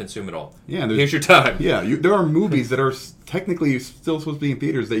can't consume it all. Yeah, here's your time. Yeah, there are movies that are technically still supposed to be in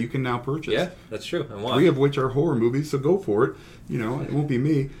theaters that you can now purchase. Yeah, that's true. And why? 3 of which are horror movies, so go for it. It won't be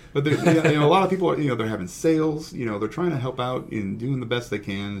me, but a lot of people are, they're having sales. They're trying to help out and doing the best they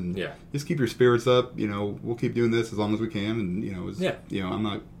can, and just keep your spirits up. We'll keep doing this as long as we can, and I'm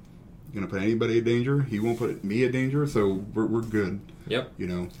not going to put anybody in danger. He won't put me in danger, so we're good. Yep.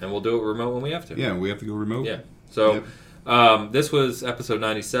 And we'll do it remote when we have to. Yeah, we have to go remote. Yeah. So This was episode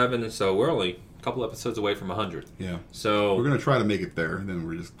 97, so we're only a couple episodes away from 100. Yeah. So we're gonna try to make it there, and then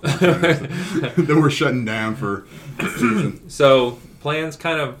we're just then we're shutting down for the season. So plans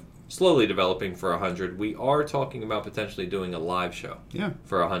kind of slowly developing for 100. We are talking about potentially doing a live show. Yeah.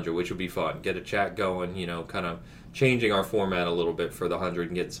 For 100, which would be fun. Get a chat going. Kind of changing our format a little bit for the 100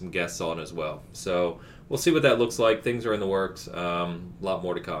 and getting some guests on as well. So we'll see what that looks like. Things are in the works. A lot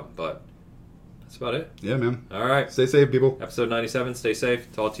more to come, but that's about it. Yeah, man. All right. Stay safe, people. Episode 97. Stay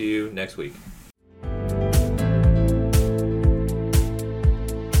safe. Talk to you next week.